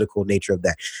the political nature of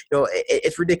that.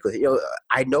 It's ridiculous.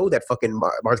 I know that fucking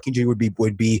Martin Luther King Jr.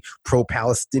 would be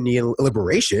pro-Palestinian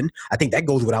liberation. I think that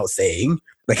goes without saying.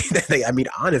 I mean,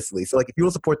 honestly. So, like, if you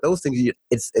don't support those things,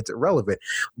 it's irrelevant.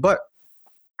 But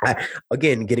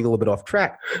again, getting a little bit off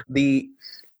track, I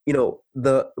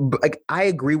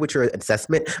agree with your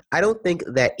assessment. I don't think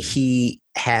that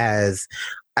his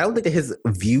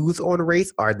views on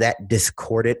race are that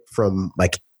discordant from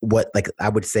what I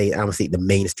would say, I don't see the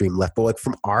mainstream left, but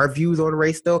from our views on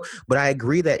race though. But I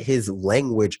agree that his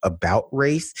language about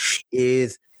race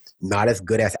is not as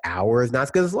good as ours, not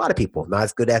as good as a lot of people,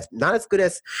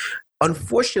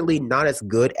 unfortunately, not as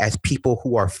good as people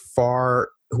who are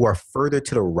further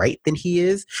to the right than he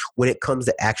is when it comes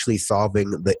to actually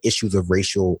solving the issues of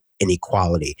racial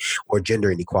inequality or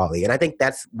gender inequality. And I think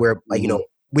that's where,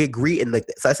 we agree in the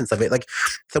essence of it. Like,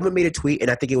 someone made a tweet,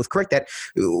 and I think it was correct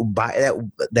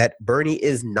that Bernie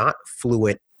is not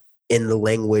fluent in the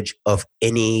language of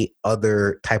any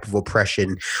other type of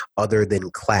oppression other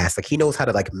than class. Like, he knows how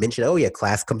to mention, oh yeah,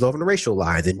 class comes over the racial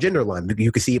lines and gender lines.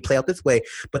 You can see it play out this way,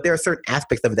 but there are certain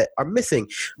aspects of it that are missing.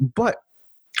 But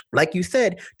like you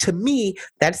said, to me,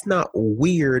 that's not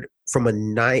weird from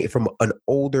an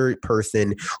older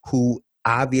person who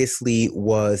obviously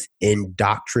was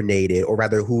indoctrinated, or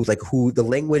rather who the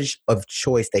language of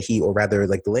choice that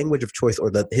the language of choice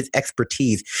or his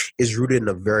expertise is rooted in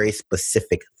a very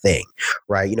specific thing,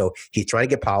 right? He's trying to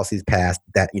get policies passed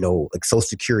that, like Social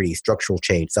Security, structural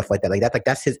change, stuff like that.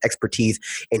 That's his expertise,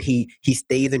 and he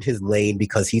stays in his lane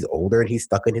because he's older and he's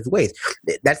stuck in his ways.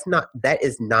 That's not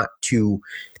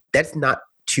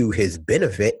to his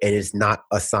benefit, and it's not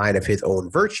a sign of his own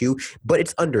virtue, but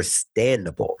it's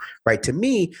understandable, right? To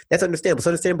me, that's understandable. It's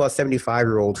understandable a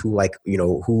 75-year-old who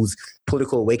whose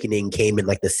political awakening came in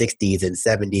the 60s and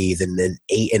 70s and then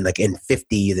in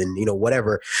 50s and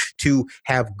whatever, to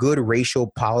have good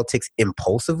racial politics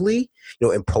impulsively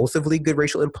good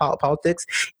racial politics,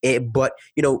 but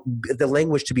the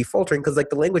language to be faltering because the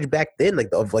language back then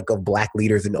of black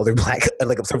leaders and other black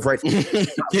of civil rights,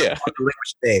 yeah, the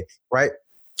language today, right?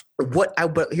 But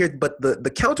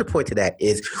the counterpoint to that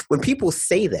is when people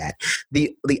say that,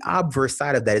 the obverse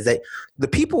side of that is that the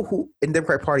people who in the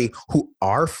Democratic Party who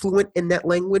are fluent in that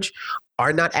language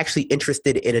are not actually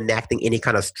interested in enacting any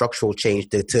kind of structural change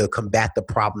to combat the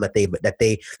problem that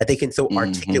they can so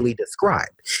articulately describe.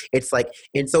 It's so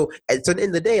at the end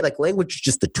of the day, language is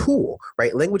just a tool,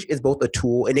 right? Language is both a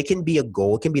tool and it can be a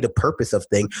goal, it can be the purpose of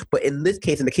thing. But in this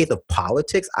case, in the case of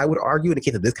politics, I would argue in the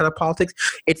case of this kind of politics,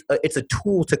 it's a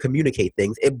tool to communicate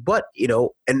things. But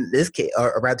in this case,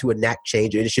 or rather to enact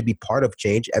change, it should be part of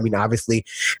change. I mean, obviously,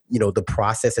 the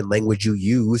process and language you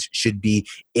use should be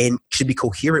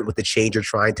coherent with the change change you're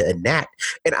trying to enact.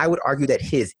 And I would argue that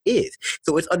his is.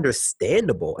 So it's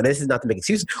understandable. And this is not to make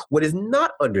excuses. What is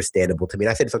not understandable to me,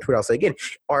 and I said this on Twitter, I'll say again,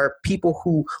 are people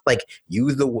who like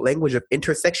use the language of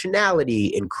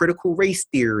intersectionality and critical race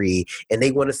theory, and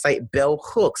they want to cite bell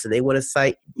hooks, and they want to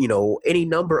cite, any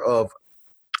number of,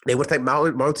 they want to cite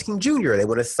Martin Luther King Jr., they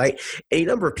want to cite any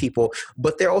number of people,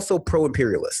 but they're also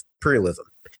pro-imperialism.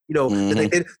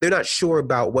 They're not sure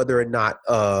about whether or not,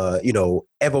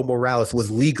 Evo Morales was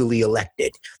legally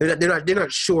elected. They're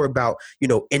not sure about,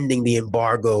 ending the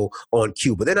embargo on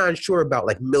Cuba. They're not sure about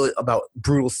about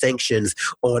brutal sanctions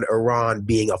on Iran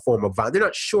being a form of violence. They're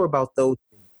not sure about those.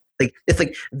 It's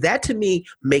like that to me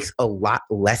makes a lot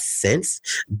less sense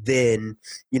than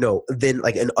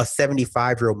like a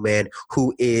 75-year-old man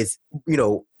who is,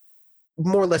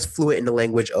 more or less fluent in the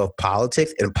language of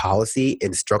politics and policy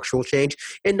and structural change,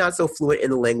 and not so fluent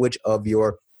in the language of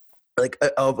your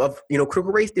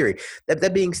critical race theory.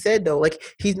 That being said, though,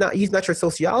 he's not your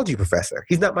sociology professor.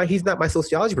 He's not my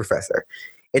sociology professor.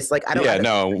 It's like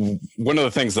one of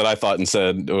the things that I thought and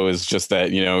said was just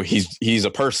that he's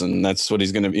a person. That's what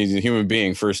he's going to be. He's a human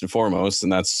being first and foremost,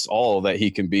 and that's all that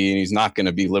he can be. And he's not going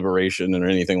to be liberation or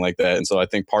anything like that. And so I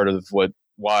think part of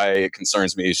why it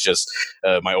concerns me is just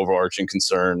my overarching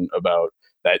concern about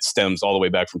that stems all the way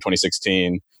back from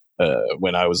 2016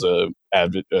 when I was a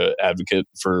advocate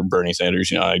for Bernie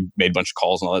Sanders. I made a bunch of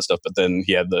calls and all that stuff, but then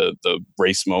he had the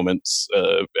race moments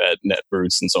at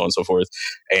Netroots and so on and so forth,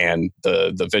 and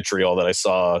the vitriol that I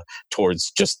saw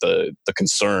towards just the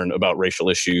concern about racial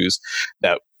issues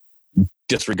that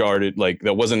disregarded,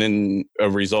 that wasn't in a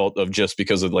result of just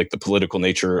because of the political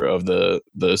nature of the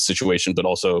situation, but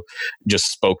also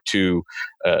just spoke to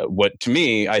what, to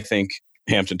me, I think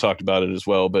Hampton talked about it as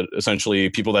well, but essentially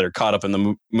people that are caught up in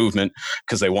the movement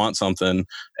because they want something.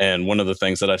 And one of the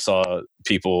things that I saw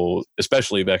people,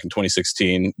 especially back in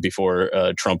 2016, before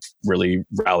Trump really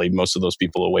rallied most of those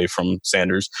people away from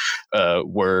Sanders,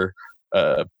 were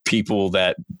people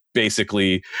that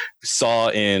basically saw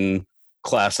in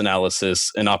class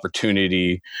analysis an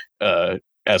opportunity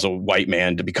as a white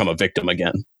man to become a victim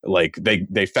again.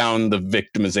 They found the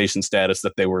victimization status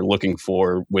that they were looking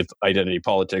for with identity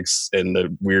politics and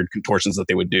the weird contortions that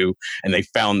they would do. And they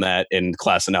found that in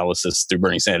class analysis through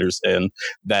Bernie Sanders. And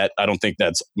that, I don't think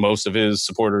that's most of his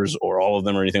supporters or all of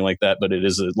them or anything like that, but it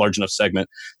is a large enough segment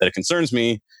that it concerns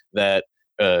me that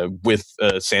with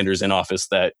Sanders in office,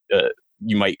 that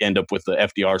you might end up with the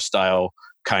FDR style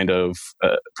kind of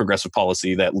progressive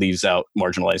policy that leaves out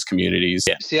marginalized communities.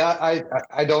 Yeah. See, I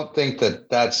don't think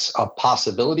that that's a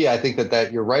possibility. I think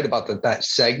that you're right about that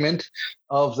segment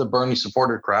of the Bernie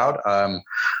supporter crowd.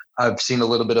 I've seen a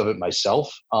little bit of it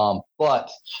myself, but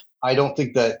I don't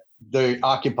think that they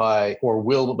occupy or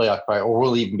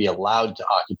will even be allowed to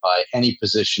occupy any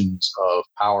positions of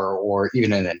power or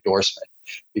even an endorsement,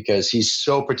 because he's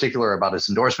so particular about his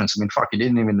endorsements. I mean, he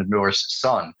didn't even endorse his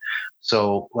son.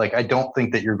 So, I don't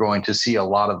think that you're going to see a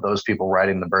lot of those people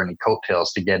riding the Bernie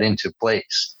coattails to get into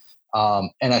place.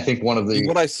 And I think one of the...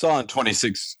 What I saw in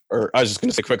 26, or I was just going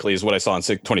to say quickly, is what I saw in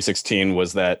 2016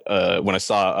 was that when I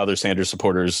saw other Sanders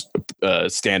supporters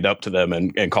stand up to them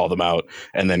and call them out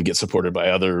and then get supported by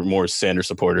other more Sanders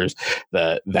supporters,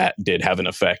 that did have an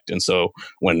effect. And so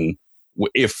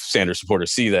if Sanders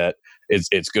supporters see that,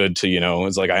 it's good to,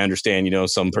 it's I understand,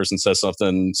 some person says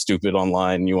something stupid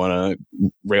online and you want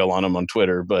to rail on them on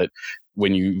Twitter, but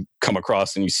when you come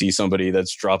across and you see somebody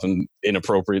that's dropping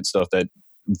inappropriate stuff that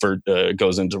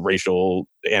goes into racial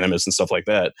animus and stuff like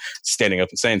that, standing up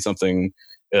and saying something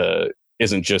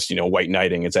isn't just white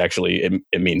knighting. It's actually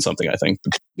it means something, I think.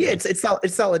 Yeah, it's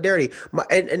solidarity,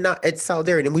 and not it's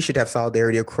solidarity, and we should have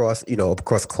solidarity across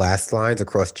across class lines,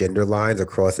 across gender lines,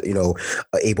 across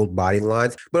able body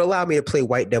lines. But allow me to play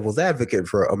white devil's advocate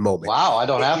for a moment. Wow, I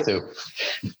don't have to.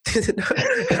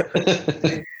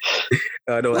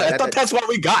 No, I thought that's why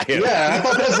we got here. Yeah, I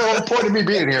thought that's the whole point of me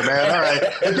being here, man. All right,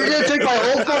 if you're gonna take my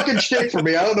whole fucking shtick from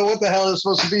me, I don't know what the hell I'm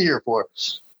supposed to be here for.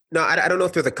 No, I don't know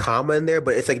if there's a comma in there,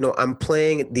 but it's no, I'm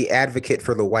playing the advocate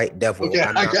for the white devil. Okay,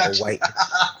 I'm not a white.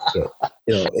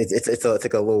 It's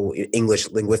like a little English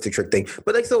linguistic trick thing.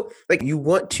 But you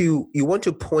want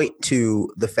to point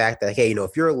to the fact that, hey,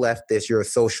 if you're a leftist, you're a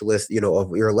socialist,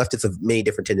 you're a leftist of many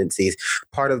different tendencies.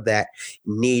 Part of that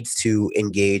needs to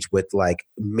engage with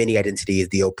many identities,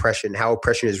 the oppression, how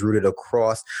oppression is rooted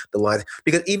across the lines.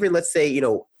 Because even let's say,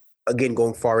 again,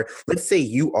 going forward, let's say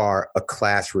you are a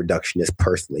class reductionist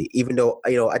personally, even though,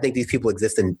 I think these people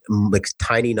exist in like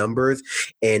tiny numbers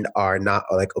and are not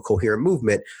like a coherent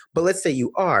movement. But let's say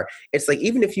you are, it's like,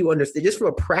 even if you understand, just from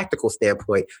a practical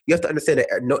standpoint, you have to understand that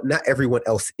not everyone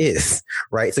else is,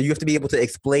 right? So you have to be able to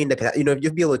explain that, you have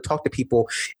to be able to talk to people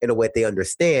in a way that they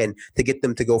understand to get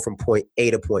them to go from point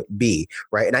A to point B,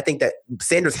 right? And I think that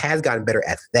Sanders has gotten better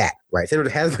at that, right?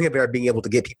 Sanders has gotten better at being able to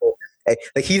get people,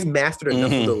 like he's mastered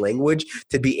enough of the language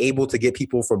to be able to get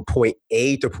people from point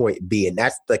A to point B, and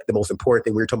that's like the most important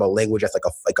thing. We were talking about language as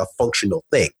like a functional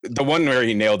thing. The one where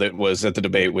he nailed it was at the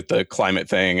debate with the climate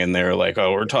thing, and they're like,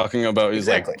 "Oh, we're talking about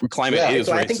like climate is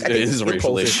so I think a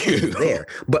racial issue." There,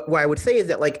 but what I would say is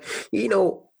that, like,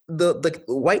 the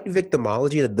white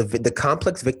victimology, the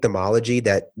complex victimology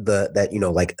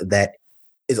that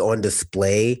is on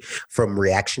display from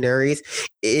reactionaries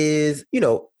is,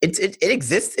 it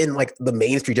exists in like the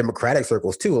mainstream Democratic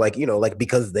circles too, like,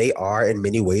 because they are in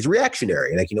many ways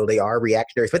reactionary, like, they are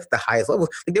reactionary, especially at the highest level.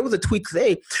 Like, there was a tweet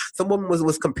today, someone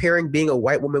was comparing being a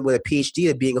white woman with a PhD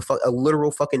to being a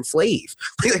literal fucking slave,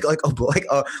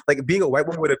 like being a white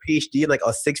woman with a PhD and like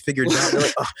a six-figure job.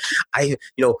 They're like,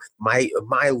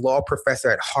 my law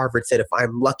professor at Harvard said if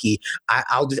I'm lucky,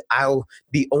 I'll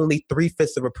be only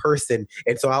 3/5 of a person,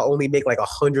 and so I'll only make like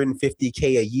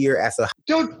 $150K a year as a.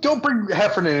 Don't bring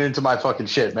Heffernan into my fucking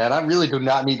shit, man. I really do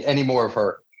not need any more of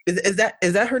her. Is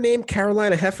that her name,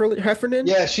 Carolina Heffernan?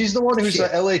 Yeah, she's the one who's the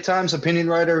LA Times opinion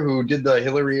writer who did the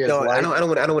Hillary. No, I don't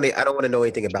want to know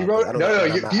anything about. You brought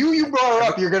her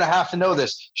up. You're gonna have to know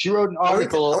this. She wrote an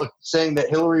article saying that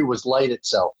Hillary was light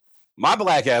itself. My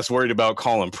black ass worried about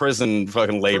calling prison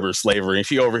fucking labor slavery, and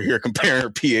she over here comparing her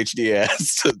PhD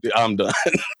ass to I'm done.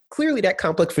 Clearly that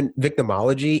complex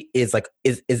victimology is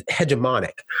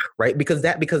hegemonic, right? Because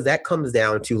that comes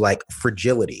down to like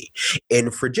fragility.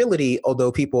 And fragility,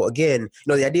 although people, again,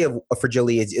 the idea of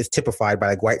fragility is typified by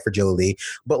like white fragility,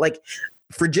 but like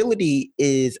fragility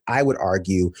is, I would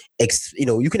argue,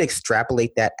 you can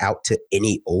extrapolate that out to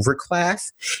any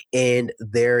overclass and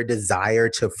their desire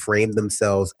to frame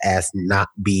themselves as not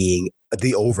being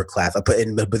the overclass, put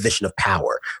in the position of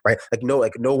power, right? Like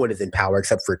no one is in power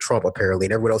except for Trump apparently,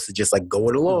 and everyone else is just like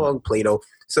going along,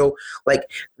 So like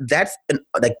that's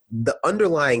like the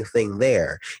underlying thing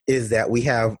there is that we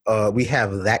have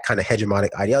that kind of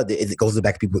hegemonic ideology. It goes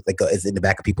back to people, like is in the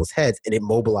back of people's heads, and it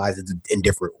mobilizes in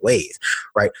different ways,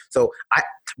 right? So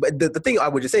but the thing I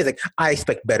would just say is like I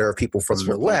expect better of people from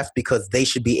the left because they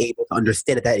should be able to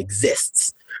understand that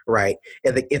exists, right?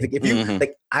 And if you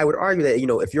like, I would argue that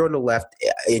if you're on the left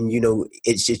and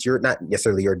it's just you're not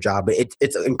necessarily your job, but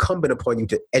it's incumbent upon you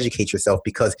to educate yourself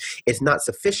because it's not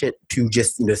sufficient to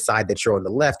just decide that you're on the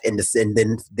left and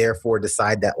then therefore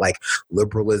decide that like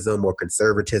liberalism or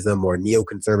conservatism or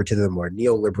neoconservatism or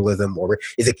neoliberalism or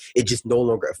it just no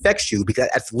longer affects you because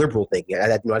that's liberal thinking.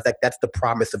 That's the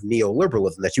promise of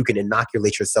neoliberalism, that you can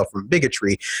inoculate yourself from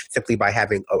bigotry simply by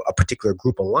having a particular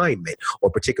group alignment or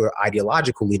particular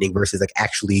ideological leaning versus like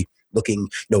actually looking,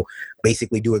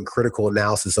 basically doing critical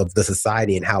analysis of the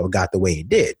society and how it got the way it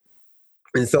did.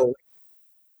 And so.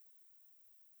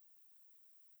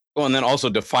 Well, and then also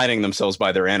defining themselves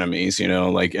by their enemies,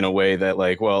 like in a way that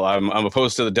like, well, I'm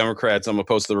opposed to the Democrats, I'm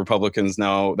opposed to the Republicans.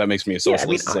 Now that makes me a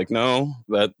socialist. It's like, no,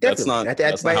 that's not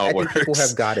how it works. People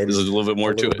have gotten there's a little bit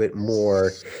more to it. A bit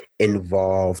more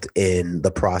involved in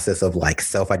the process of like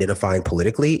self-identifying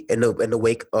politically in the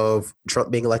wake of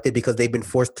Trump being elected because they've been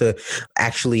forced to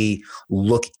actually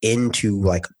look into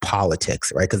like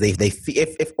politics, right? Because they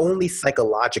if only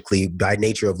psychologically by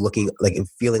nature of looking like and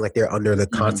feeling like they're under the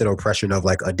constant oppression of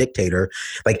like a dictator,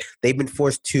 like they've been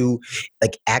forced to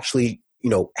like actually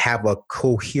have a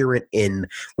coherent in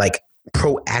like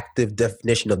proactive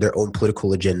definition of their own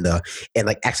political agenda and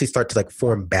like actually start to like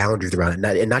form boundaries around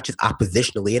it and not just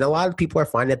oppositionally. And a lot of people are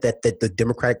finding that the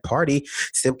Democratic Party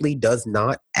simply does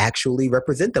not actually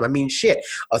represent them. I mean, shit,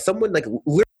 someone like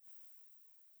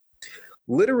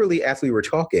literally as we were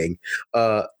talking,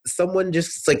 someone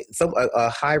just like a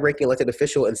high-ranking elected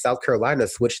official in South Carolina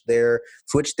switched their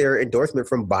endorsement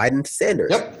from Biden to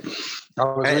Sanders. Yep.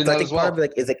 And so I think part of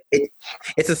it is like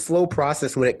it's a slow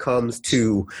process when it comes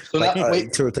to. So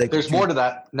there's more to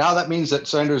that. Now that means that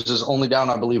Sanders is only down,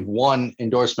 I believe, one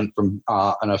endorsement from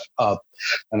an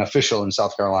official in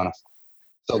South Carolina.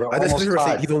 So they're almost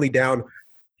tied. He's only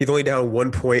down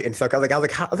 1 point in South Carolina.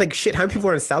 I was like, shit, how many people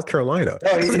are in South Carolina?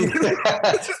 No,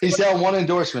 he's down one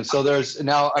endorsement. So there's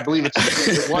now, I believe it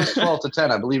was 12 to 10.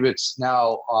 I believe it's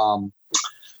now,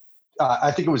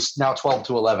 I think it was now 12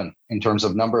 to 11 in terms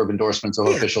of number of endorsements of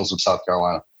officials of South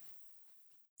Carolina.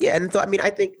 Yeah. And so, I mean,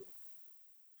 I think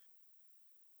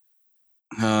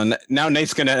Now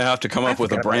Nate's going to have to come up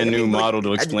with a brand new model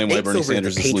to explain why Bernie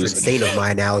Sanders is losing. Saint of my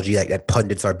analogy, like that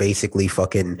pundits are basically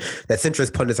that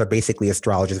centrist pundits are basically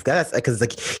astrologers. That's because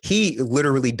like he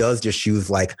literally does just use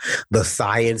like the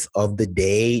science of the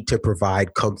day to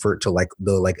provide comfort to like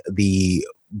the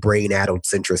brain-addled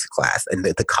centrist class and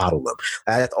to coddle them.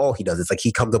 That's all he does. It's like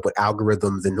he comes up with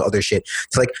algorithms and other shit.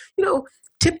 It's like,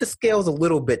 tip the scales a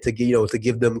little bit to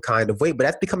give them kind of weight, but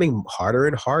that's becoming harder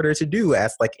and harder to do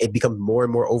as like it becomes more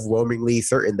and more overwhelmingly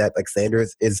certain that like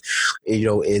Sanders is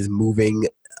moving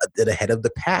to the head of the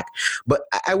pack. But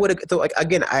I want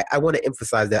to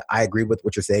emphasize that I agree with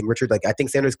what you're saying, Richard. Like I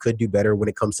think Sanders could do better when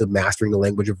it comes to mastering the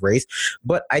language of race,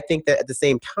 but I think that at the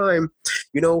same time,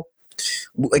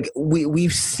 like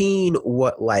we've seen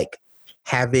what like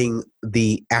having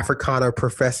the Africana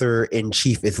professor in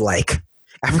chief is like.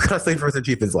 Africana State Professor in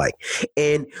Chief is like,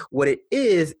 and what it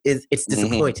is it's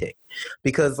disappointing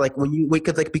because like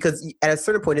because at a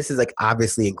certain point this is like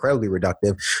obviously incredibly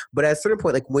reductive, but at a certain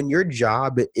point like when your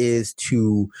job is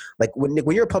to like when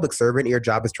you're a public servant, your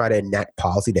job is try to enact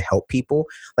policy to help people,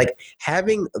 like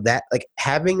having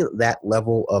that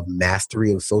level of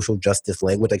mastery of social justice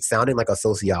language, like sounding like a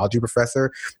sociology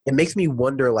professor, it makes me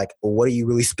wonder like what are you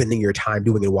really spending your time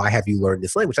doing and why have you learned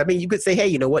this language? I mean, you could say, hey,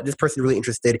 you know what, this person is really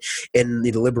interested in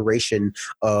the liberation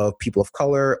of people of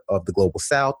color, of the global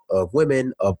South, of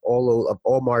women, of all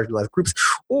marginalized groups,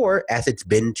 or as it's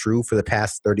been true for the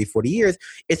past 30, 40 years,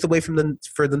 it's a way for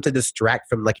them to distract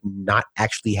from like not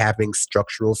actually having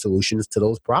structural solutions to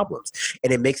those problems.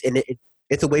 And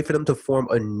it's a way for them to form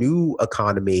a new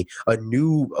economy, a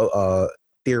new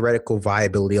theoretical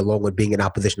viability along with being in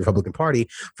opposition to the Republican Party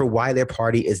for why their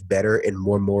party is better and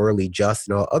more morally just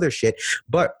and all other shit.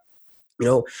 But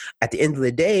at the end of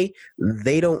the day,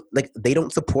 they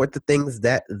don't support the things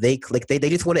that they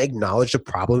just want to acknowledge the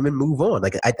problem and move on.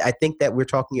 Like I think that when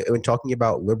talking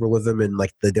about liberalism and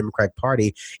like the Democratic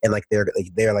Party and like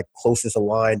they're like closest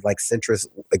aligned like centrist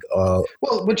like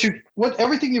what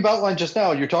everything you've outlined just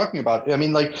now you're talking about. I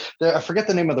mean, like I forget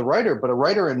the name of the writer, but a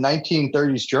writer in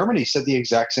 1930s Germany said the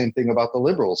exact same thing about the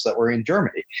liberals that were in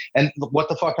Germany. And what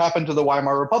the fuck happened to the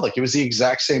Weimar Republic? It was the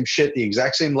exact same shit, the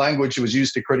exact same language was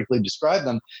used to critically describe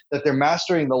them, that they're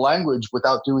mastering the language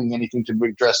without doing anything to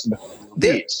address the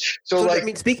needs. So like, I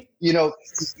mean,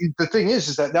 the thing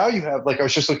is that now you have, like, I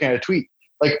was just looking at a tweet,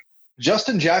 like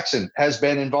Justin Jackson has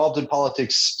been involved in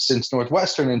politics since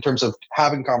Northwestern in terms of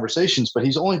having conversations, but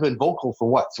he's only been vocal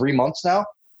for 3 months now.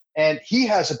 And he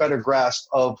has a better grasp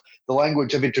of the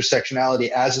language of intersectionality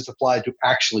as it's applied to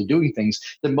actually doing things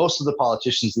than most of the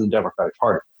politicians in the Democratic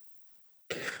Party.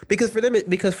 Because for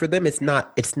them, it's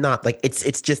not like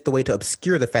it's just the way to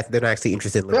obscure the fact that they're not actually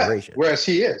interested in liberation. Yeah, whereas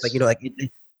he is,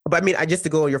 but I mean, just to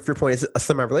go on your point is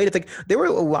semi-related. Like there were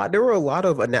a lot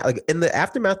of like in the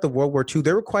aftermath of World War II,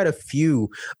 there were quite a few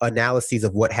analyses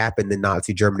of what happened in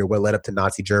Nazi Germany, or what led up to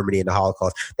Nazi Germany and the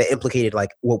Holocaust that implicated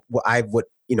like what I would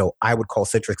call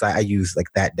centrists. I use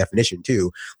like that definition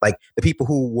too. Like the people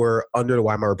who were under the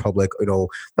Weimar Republic,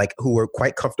 like who were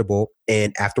quite comfortable,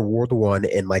 and after World War I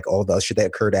and like all the shit that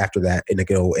occurred after that, and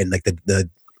and like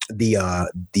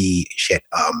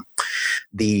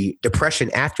the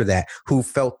depression after that, who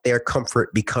felt their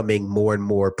comfort becoming more and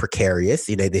more precarious.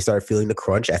 They started feeling the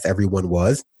crunch, as everyone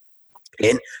was.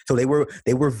 And so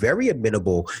they were very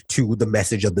amenable to the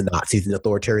message of the Nazis and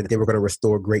authoritarian, that they were going to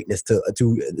restore greatness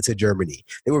to Germany.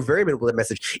 They were very amenable to that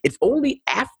message. It's only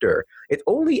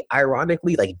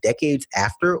ironically like decades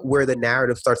after where the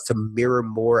narrative starts to mirror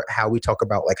more how we talk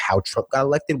about like how Trump got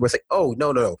elected, where it's like, oh,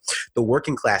 no, the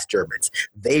working class Germans,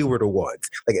 they were the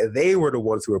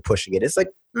ones who were pushing it. It's like,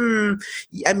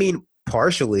 I mean,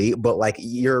 partially, but like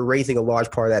you're raising a large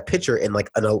part of that picture, and like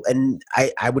I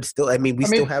would still,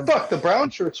 still have the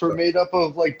brown shirts were made up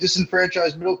of like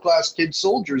disenfranchised middle class kid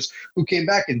soldiers who came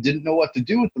back and didn't know what to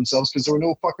do with themselves because there were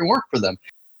no fucking work for them.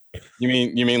 You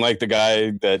mean like the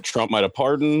guy that Trump might have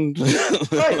pardoned?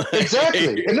 Right,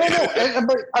 exactly.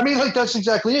 But I mean, like that's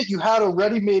exactly it. You had a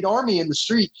ready-made army in the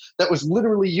street that was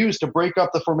literally used to break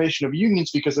up the formation of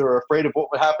unions because they were afraid of what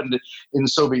would happen in the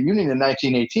Soviet Union in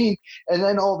 1918. And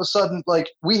then all of a sudden, like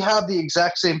we have the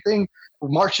exact same thing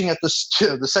marching at the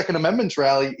Second Amendment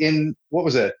rally in, what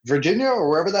was it, Virginia or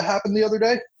wherever that happened the other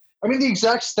day. I mean,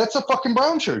 that's a fucking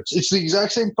brown shirts. It's the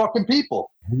exact same fucking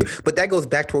people. But that goes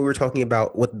back to what we were talking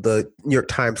about with the New York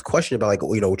Times question about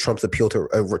like, Trump's appeal to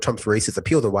Trump's racist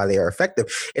appeal to why they are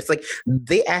effective. It's like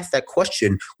they asked that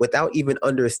question without even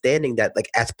understanding that, like,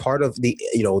 as part of the,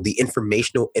 the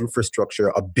informational infrastructure,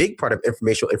 a big part of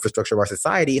informational infrastructure of our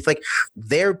society, it's like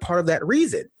they're part of that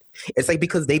reason. It's like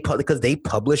because they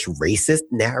publish racist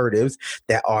narratives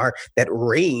that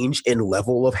range in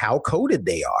level of how coded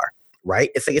they are.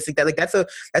 Right? It's like that. Like that's a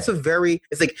very.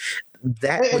 It's like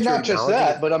that. And not just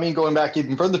that, but I mean, going back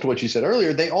even further to what you said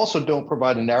earlier, they also don't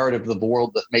provide a narrative of the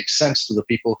world that makes sense to the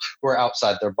people who are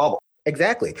outside their bubble.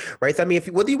 Exactly. Right. So, I mean,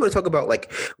 whether you want to talk about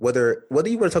whether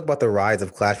you want to talk about the rise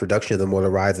of class reductionism or the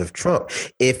rise of Trump,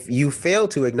 if you fail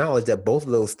to acknowledge that both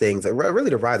of those things are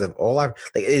really the rise of all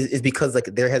is because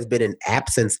there has been an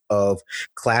absence of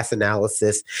class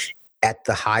analysis at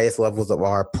the highest levels of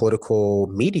our political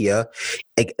media.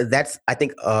 That's, I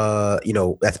think,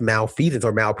 that's malfeasance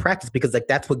or malpractice, because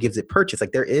that's what gives it purchase.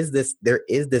 There is this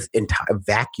entire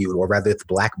vacuum, or rather it's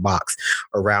black box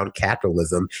around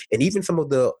capitalism, and even some of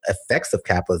the effects of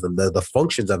capitalism, the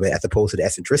functions of it as opposed to the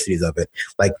eccentricities of it.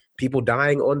 Like people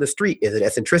dying on the street is an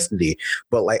eccentricity,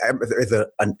 but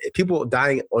people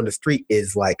dying on the street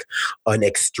is like an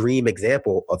extreme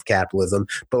example of capitalism.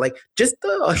 But just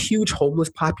a huge homeless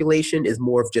population is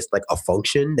more of just like a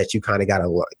function that you kind of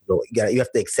you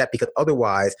have to accept, because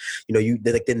otherwise, then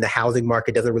the housing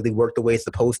market doesn't really work the way it's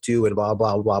supposed to, and blah,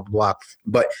 blah, blah, blah.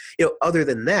 But, other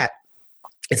than that,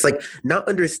 it's not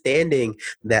understanding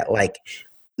that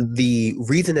the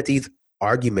reason that these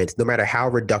arguments, no matter how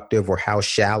reductive or how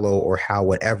shallow or how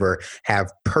whatever,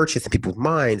 have purchased in people's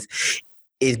minds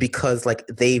is because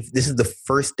this is the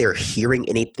first they're hearing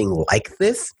anything like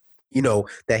this.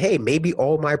 That, hey, maybe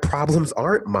all my problems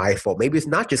aren't my fault. Maybe it's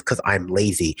not just because I'm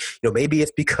lazy. Maybe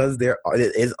it's because there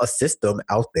is a system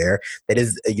out there that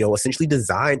is, essentially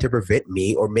designed to prevent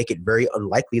me or make it very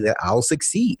unlikely that I'll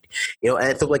succeed.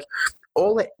 And so the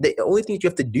only thing that you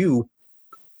have to do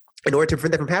in order to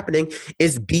prevent that from happening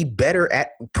is be better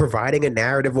at providing a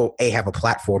narrative, or have a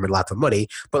platform and lots of money,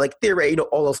 but theoretically,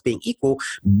 all else being equal,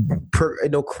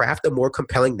 craft a more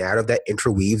compelling narrative that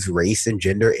interweaves race and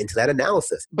gender into that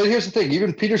analysis. But here's the thing: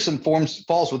 even Peterson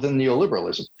falls within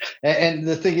neoliberalism, and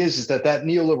the thing is that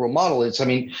neoliberal model is. I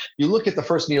mean, you look at the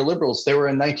first neoliberals; they were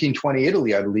in 1920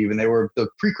 Italy, I believe, and they were the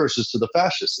precursors to the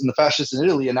fascists. And the fascists in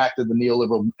Italy enacted the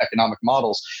neoliberal economic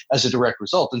models as a direct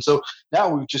result. And so now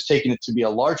we've just taken it to be a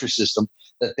larger system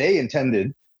that they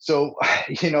intended. So,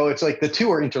 it's the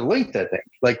two are interlinked, I think.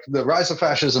 The rise of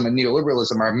fascism and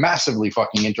neoliberalism are massively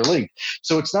fucking interlinked.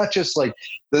 So it's not just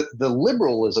the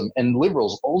liberalism and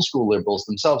liberals, old school liberals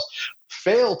themselves,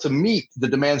 fail to meet the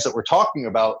demands that we're talking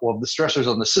about, of the stressors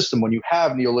on the system when you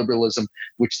have neoliberalism,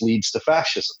 which leads to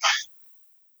fascism.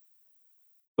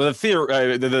 Well,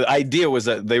 the idea was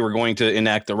that they were going to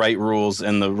enact the right rules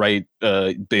and the right,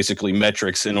 basically,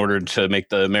 metrics in order to make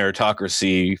the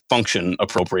meritocracy function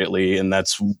appropriately, and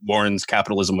that's Warren's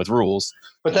capitalism with rules.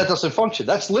 But that doesn't function.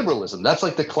 That's liberalism. That's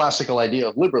the classical idea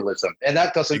of liberalism, and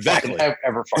that doesn't fucking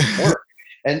ever fucking work.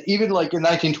 And even in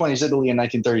 1920s Italy and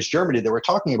 1930s Germany, they were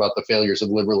talking about the failures of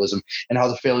liberalism and how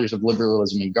the failures of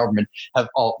liberalism in government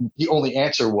the only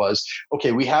answer was,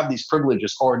 okay, we have these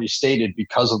privileges already stated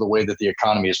because of the way that the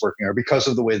economy is working, or because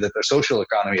of the way that the social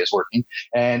economy is working.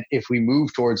 And if we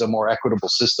move towards a more equitable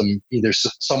system, either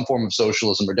some form of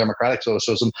socialism or democratic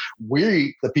socialism,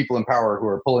 we, the people in power who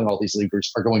are pulling all these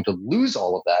levers, are going to lose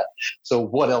all of that. So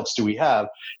what else do we have?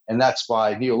 And that's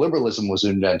why neoliberalism was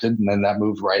invented, and then that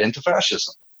moved right into fascism.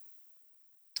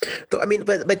 So, I mean,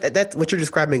 but that's what you're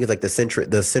describing is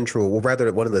the well,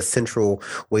 rather one of the central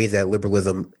ways that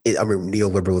liberalism,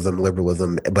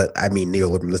 but I mean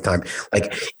neoliberalism this time,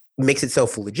 makes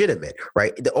itself legitimate,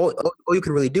 right? All you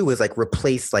can really do is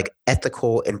replace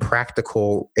ethical and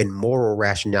practical and moral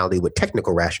rationality with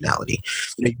technical rationality.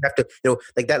 You have to,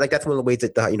 that's one of the ways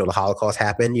that the Holocaust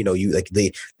happened.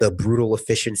 The brutal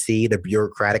efficiency, the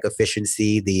bureaucratic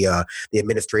efficiency, the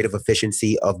administrative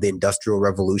efficiency of the Industrial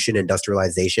Revolution,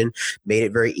 industrialization, made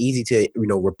it very easy to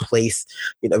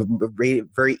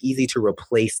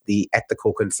replace the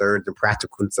ethical concerns and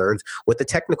practical concerns with the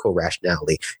technical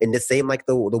rationality. And the same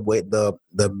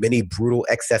the many brutal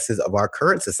excesses of our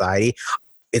current society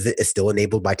is still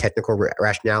enabled by technical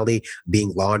rationality,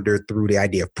 being laundered through the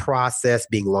idea of process,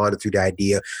 being laundered through the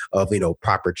idea of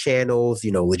proper channels,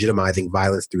 legitimizing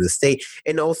violence through the state,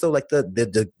 and also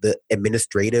the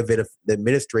administrative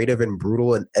and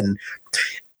brutal and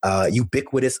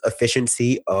ubiquitous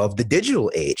efficiency of the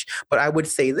digital age. But I would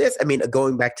say this: I mean,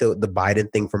 going back to the Biden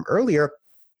thing from earlier.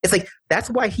 It's that's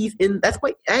why he's in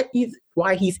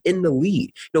the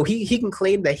lead. He can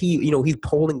claim that he's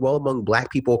polling well among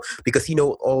Black people because he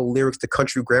knows all lyrics to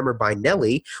Country Grammar by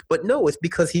Nelly, but no, it's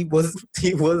because he was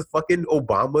fucking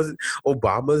Obama's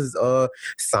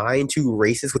sign to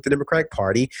racists with the Democratic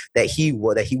Party that he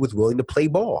was willing to play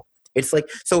ball. It's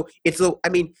it's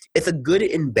a good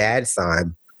and bad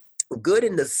sign good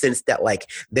in the sense that like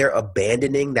they're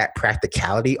abandoning that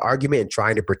practicality argument and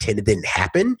trying to pretend it didn't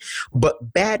happen,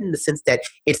 but bad in the sense that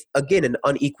it's again an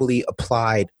unequally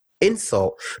applied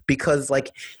insult, because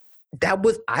like that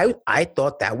was I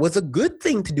thought that was a good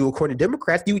thing to do according to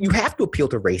Democrats. You have to appeal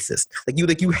to racists.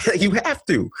 You have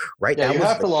to, right? Yeah, that you was,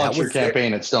 have to launch your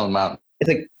campaign at Stone Mountain.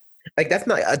 It's like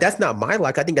that's not my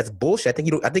luck. I think that's bullshit. I think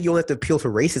you don't have to appeal to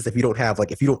racists if you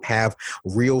don't have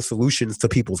real solutions to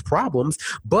people's problems.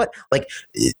 But like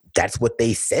that's what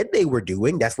they said they were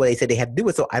doing. That's what they said they had to do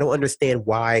it. So I don't understand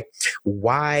why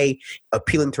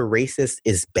appealing to racists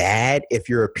is bad if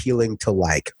you're appealing to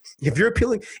if you're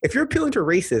appealing to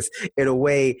racists in a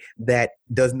way that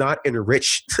does not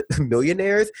enrich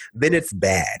millionaires, then it's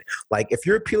bad. Like if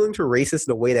you're appealing to racists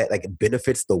in a way that like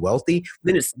benefits the wealthy,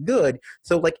 then it's good.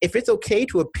 So like if it's okay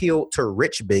to appeal to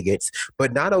rich bigots,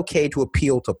 but not okay to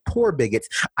appeal to poor bigots,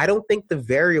 I don't think the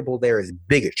variable there is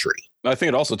bigotry. I think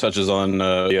it also touches on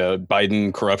the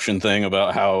Biden corruption thing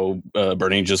about how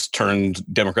Bernie just turned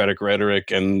Democratic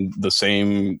rhetoric and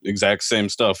the exact same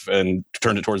stuff and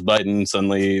turned it towards Biden.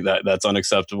 Suddenly that's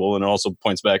unacceptable. And it also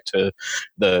points back to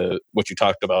what you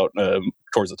talked about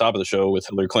towards the top of the show with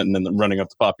Hillary Clinton and running up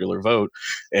the popular vote.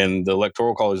 And the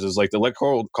Electoral College is like the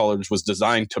Electoral College was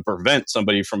designed to prevent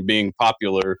somebody from being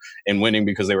popular and winning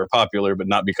because they were popular, but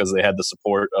not because they had the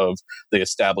support of the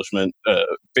establishment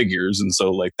figures. And so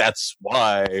like that's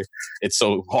why it's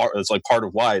so hard. It's like part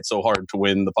of why it's so hard to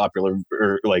win the popular,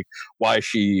 or like why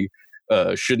she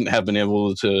shouldn't have been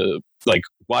able to, like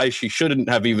why she shouldn't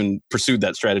have even pursued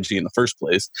that strategy in the first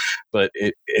place. But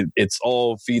it's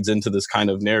all feeds into this kind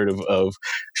of narrative of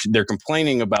they're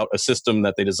complaining about a system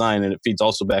that they design, and it feeds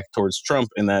also back towards Trump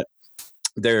in that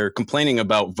they're complaining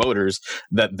about voters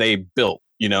that they built.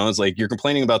 You know, it's like you're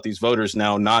complaining about these voters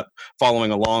now not following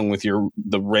along with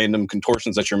the random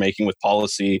contortions that you're making with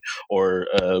policy or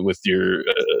with your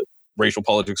racial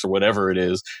politics or whatever it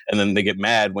is, and then they get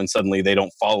mad when suddenly they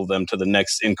don't follow them to the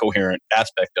next incoherent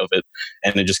aspect of it,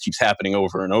 and it just keeps happening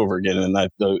over and over again. And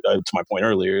to my point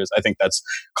earlier is I think that's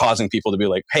causing people to be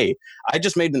like, hey, I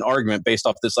just made an argument based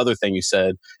off this other thing you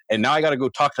said, and now I got to go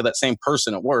talk to that same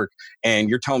person at work, and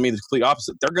you're telling me the complete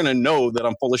opposite. They're going to know that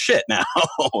I'm full of shit now.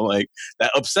 Like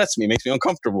that upsets me, makes me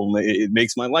uncomfortable. It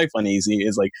makes my life uneasy.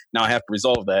 Is like now I have to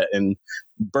resolve that, and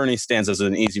Bernie stands as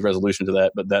an easy resolution to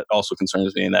that, but that also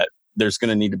concerns me in that there's going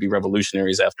to need to be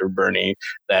revolutionaries after Bernie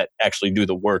that actually do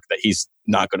the work that he's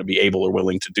not going to be able or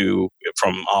willing to do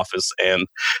from office. And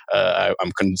I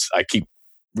keep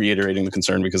reiterating the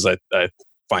concern because I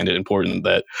find it important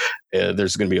that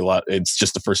there's going to be a lot. It's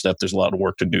just the first step. There's a lot of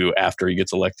work to do after he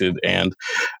gets elected. And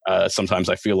sometimes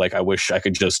I feel like I wish I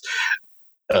could just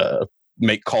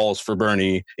make calls for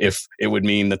Bernie if it would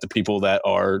mean that the people that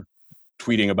are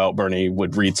tweeting about Bernie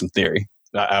would read some theory.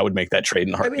 I would make that trade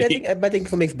in a heartbeat. I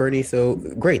think what makes Bernie so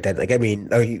great that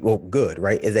good,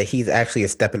 right, is that he's actually a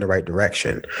step in the right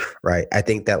direction, right? I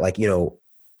think that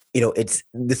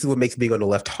this is what makes being on the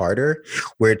left harder,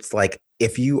 where it's like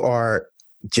if you are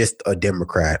just a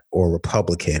Democrat or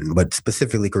Republican, but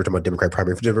specifically we're talking about Democrat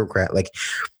primary for Democrat,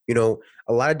 a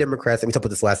lot of Democrats, and we talked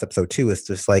about this last episode too, is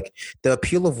just like the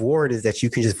appeal of Warren is that you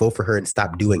can just vote for her and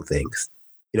stop doing things.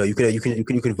 You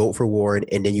can vote for Warren,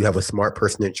 and then you have a smart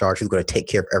person in charge who's going to take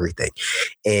care of everything,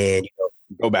 and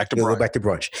go back to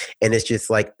brunch. And it's just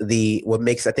like what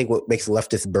makes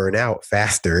leftists burn out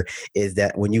faster is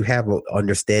that when you have an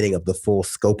understanding of the full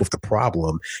scope of the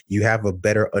problem, you have a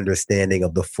better understanding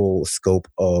of the full scope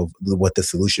of what the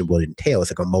solution will entail.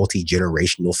 It's like a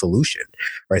multi-generational solution,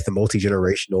 right? It's a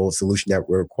multi-generational solution that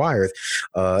requires,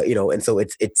 and so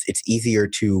it's easier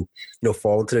to,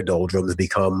 fall into the doldrums,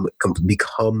 become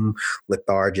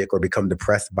lethargic or become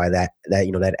depressed by that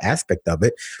aspect of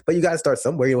it. But you got to start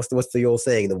somewhere. What's the old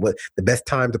saying? The best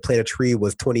time to plant a tree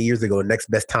was 20 years ago. The next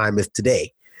best time is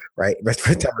today, right? Best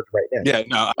time is right now. Yeah,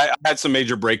 no, I had some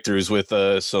major breakthroughs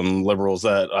with some liberals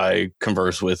that I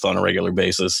converse with on a regular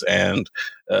basis, and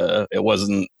it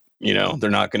wasn't, they're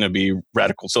not going to be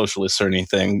radical socialists or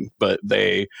anything, but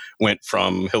they went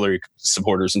from Hillary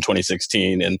supporters in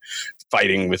 2016 and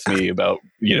fighting with me about,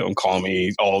 calling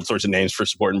me all sorts of names for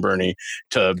supporting Bernie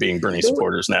to being Bernie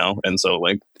supporters now. And so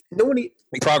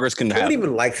progress can happen. No one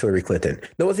even likes Hillary Clinton.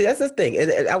 No, see, that's the thing.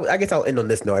 And I guess I'll end on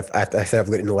this note. I said I've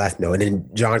written the last note, and then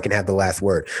John can have the last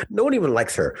word. No one even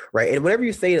likes her, right? And whenever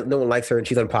you say that no one likes her and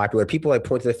she's unpopular, people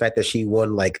point to the fact that she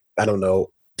won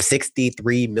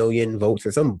 63 million votes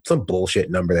or some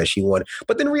bullshit number that she won.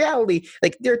 But in reality,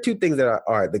 there are two things that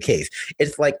are the case.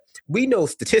 It's like we know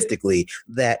statistically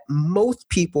that most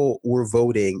people were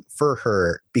voting for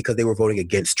her because they were voting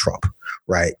against Trump,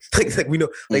 right? We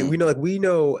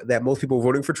know that most people were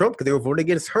voting for Trump because they were voting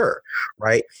against her,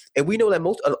 right? And we know that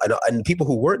most and people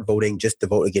who weren't voting just to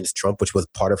vote against Trump, which was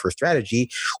part of her strategy,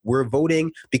 were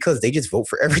voting because they just vote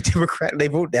for every Democrat. And they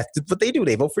vote. That's what they do.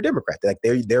 They vote for Democrat.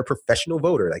 They're a professional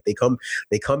voter. Like they come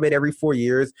in every 4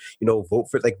 years. Vote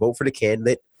for the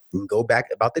candidate. And go back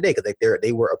about the day because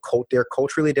they're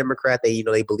culturally Democrat. They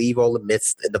believe all the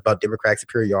myths about Democratic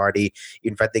superiority.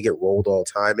 In fact, they get rolled all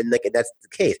the time, and that's the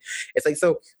case. It's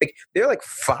there are like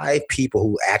 5 people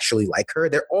who actually like her.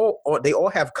 They all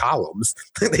have columns.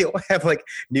 they all have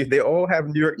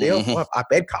New York. They all have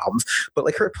op-ed columns. But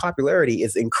like her popularity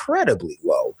is incredibly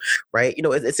low, right?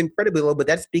 It's incredibly low. But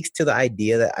that speaks to the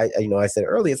idea that I said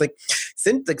earlier. It's like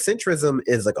centrism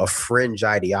is like a fringe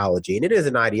ideology, and it is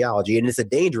an ideology, and it's a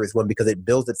dangerous one because it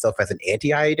builds itself as an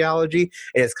anti-ideology,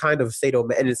 and it's kind of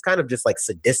and it's kind of just like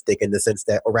sadistic in the sense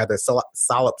that, or rather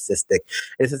solipsistic,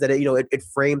 in the sense that it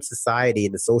frames society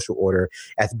and the social order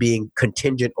as being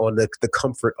contingent on the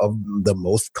comfort of the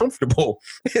most comfortable.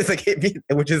 It's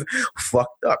which is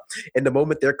fucked up. And the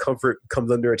moment their comfort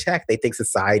comes under attack, they think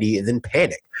society is in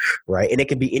panic, right? And it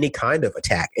can be any kind of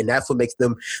attack, and that's what makes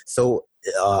them so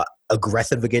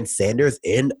aggressive against Sanders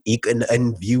and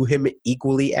view him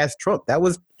equally as Trump. That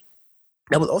was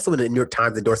also in the New York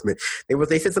Times endorsement.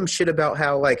 They said some shit about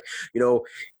how you're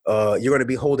going to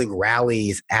be holding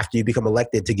rallies after you become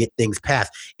elected to get things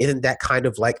passed. Isn't that kind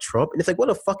of like Trump? And it's like, what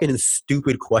a fucking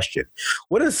stupid question.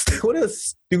 What a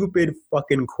stupid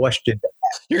fucking question.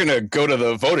 You're going to go to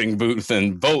the voting booth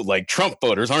and vote like Trump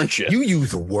voters, aren't you? You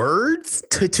use words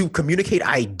to communicate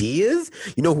ideas?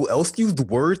 You know who else used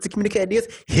words to communicate ideas?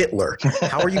 Hitler.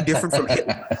 How are you different from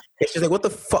Hitler? It's just like, what the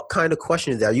fuck kind of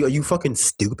question is that? Are you fucking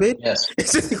stupid? Yes.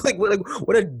 It's just like what a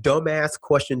dumbass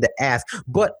question to ask.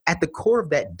 But at the core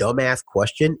of that dumbass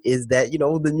question is that,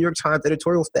 the New York Times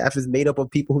editorial staff is made up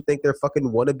of people who think they're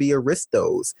fucking wannabe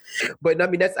aristos. But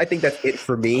I think that's it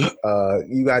for me.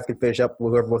 You guys can finish up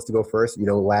with whoever wants to go first.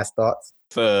 Last thoughts.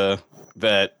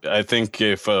 That I think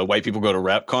if white people go to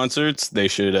rap concerts, they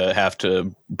should have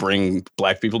to bring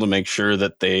black people to make sure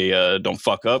that they don't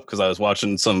fuck up. Because I was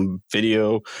watching some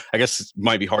video. I guess it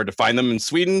might be hard to find them in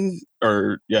Sweden,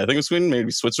 I think it's Sweden,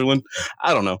 maybe Switzerland.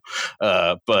 I don't know.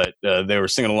 But they were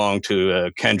singing along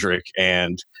to Kendrick,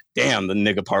 and damn, the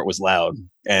nigga part was loud,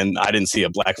 and I didn't see a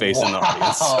black face in the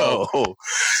audience. So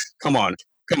come on.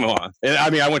 And,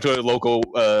 I went to a local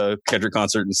Kendrick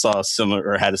concert and saw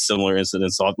had a similar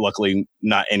incident. So luckily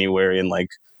not anywhere in like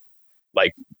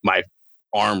my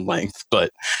arm length, but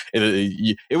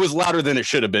it was louder than it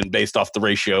should have been based off the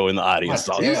ratio in the audience.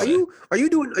 Are you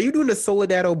doing the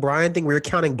Soledad O'Brien thing where you're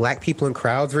counting black people in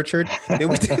crowds, Richard? You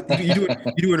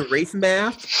doing race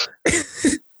math?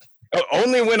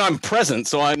 Only when I'm present,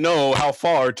 so I know how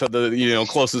far to the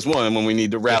closest one when we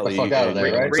need to rally. Get the fuck out of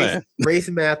there, right? Race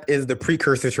math is the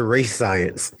precursor to race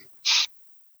science.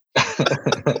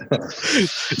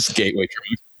 It's gateway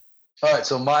drug. All right,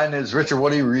 so mine is Richard.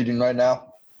 What are you reading right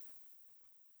now?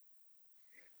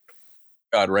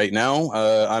 God, right now,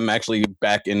 I'm actually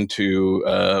back into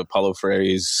Paulo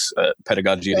Freire's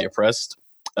Pedagogy of the Oppressed,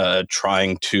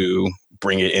 trying to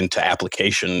bring it into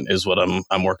application is what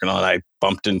I'm working on. I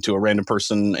bumped into a random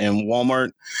person in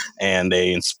Walmart, and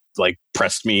they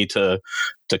pressed me to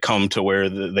come to where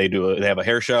they have a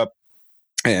hair shop,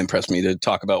 and pressed me to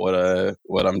talk about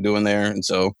what I'm doing there. And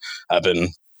so I've been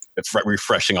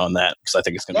refreshing on that because I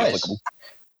think it's going to be applicable.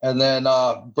 And then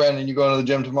Brandon, you going to the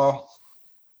gym tomorrow?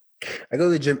 I go to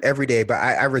the gym every day, but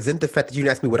I resent the fact that you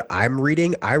didn't ask me what I'm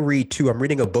reading. I read too. I'm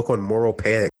reading a book on moral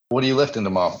panic. What are you lifting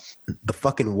tomorrow? The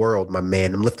fucking world, my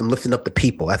man. I'm lifting up the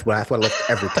people. That's what I lift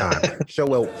every time. Show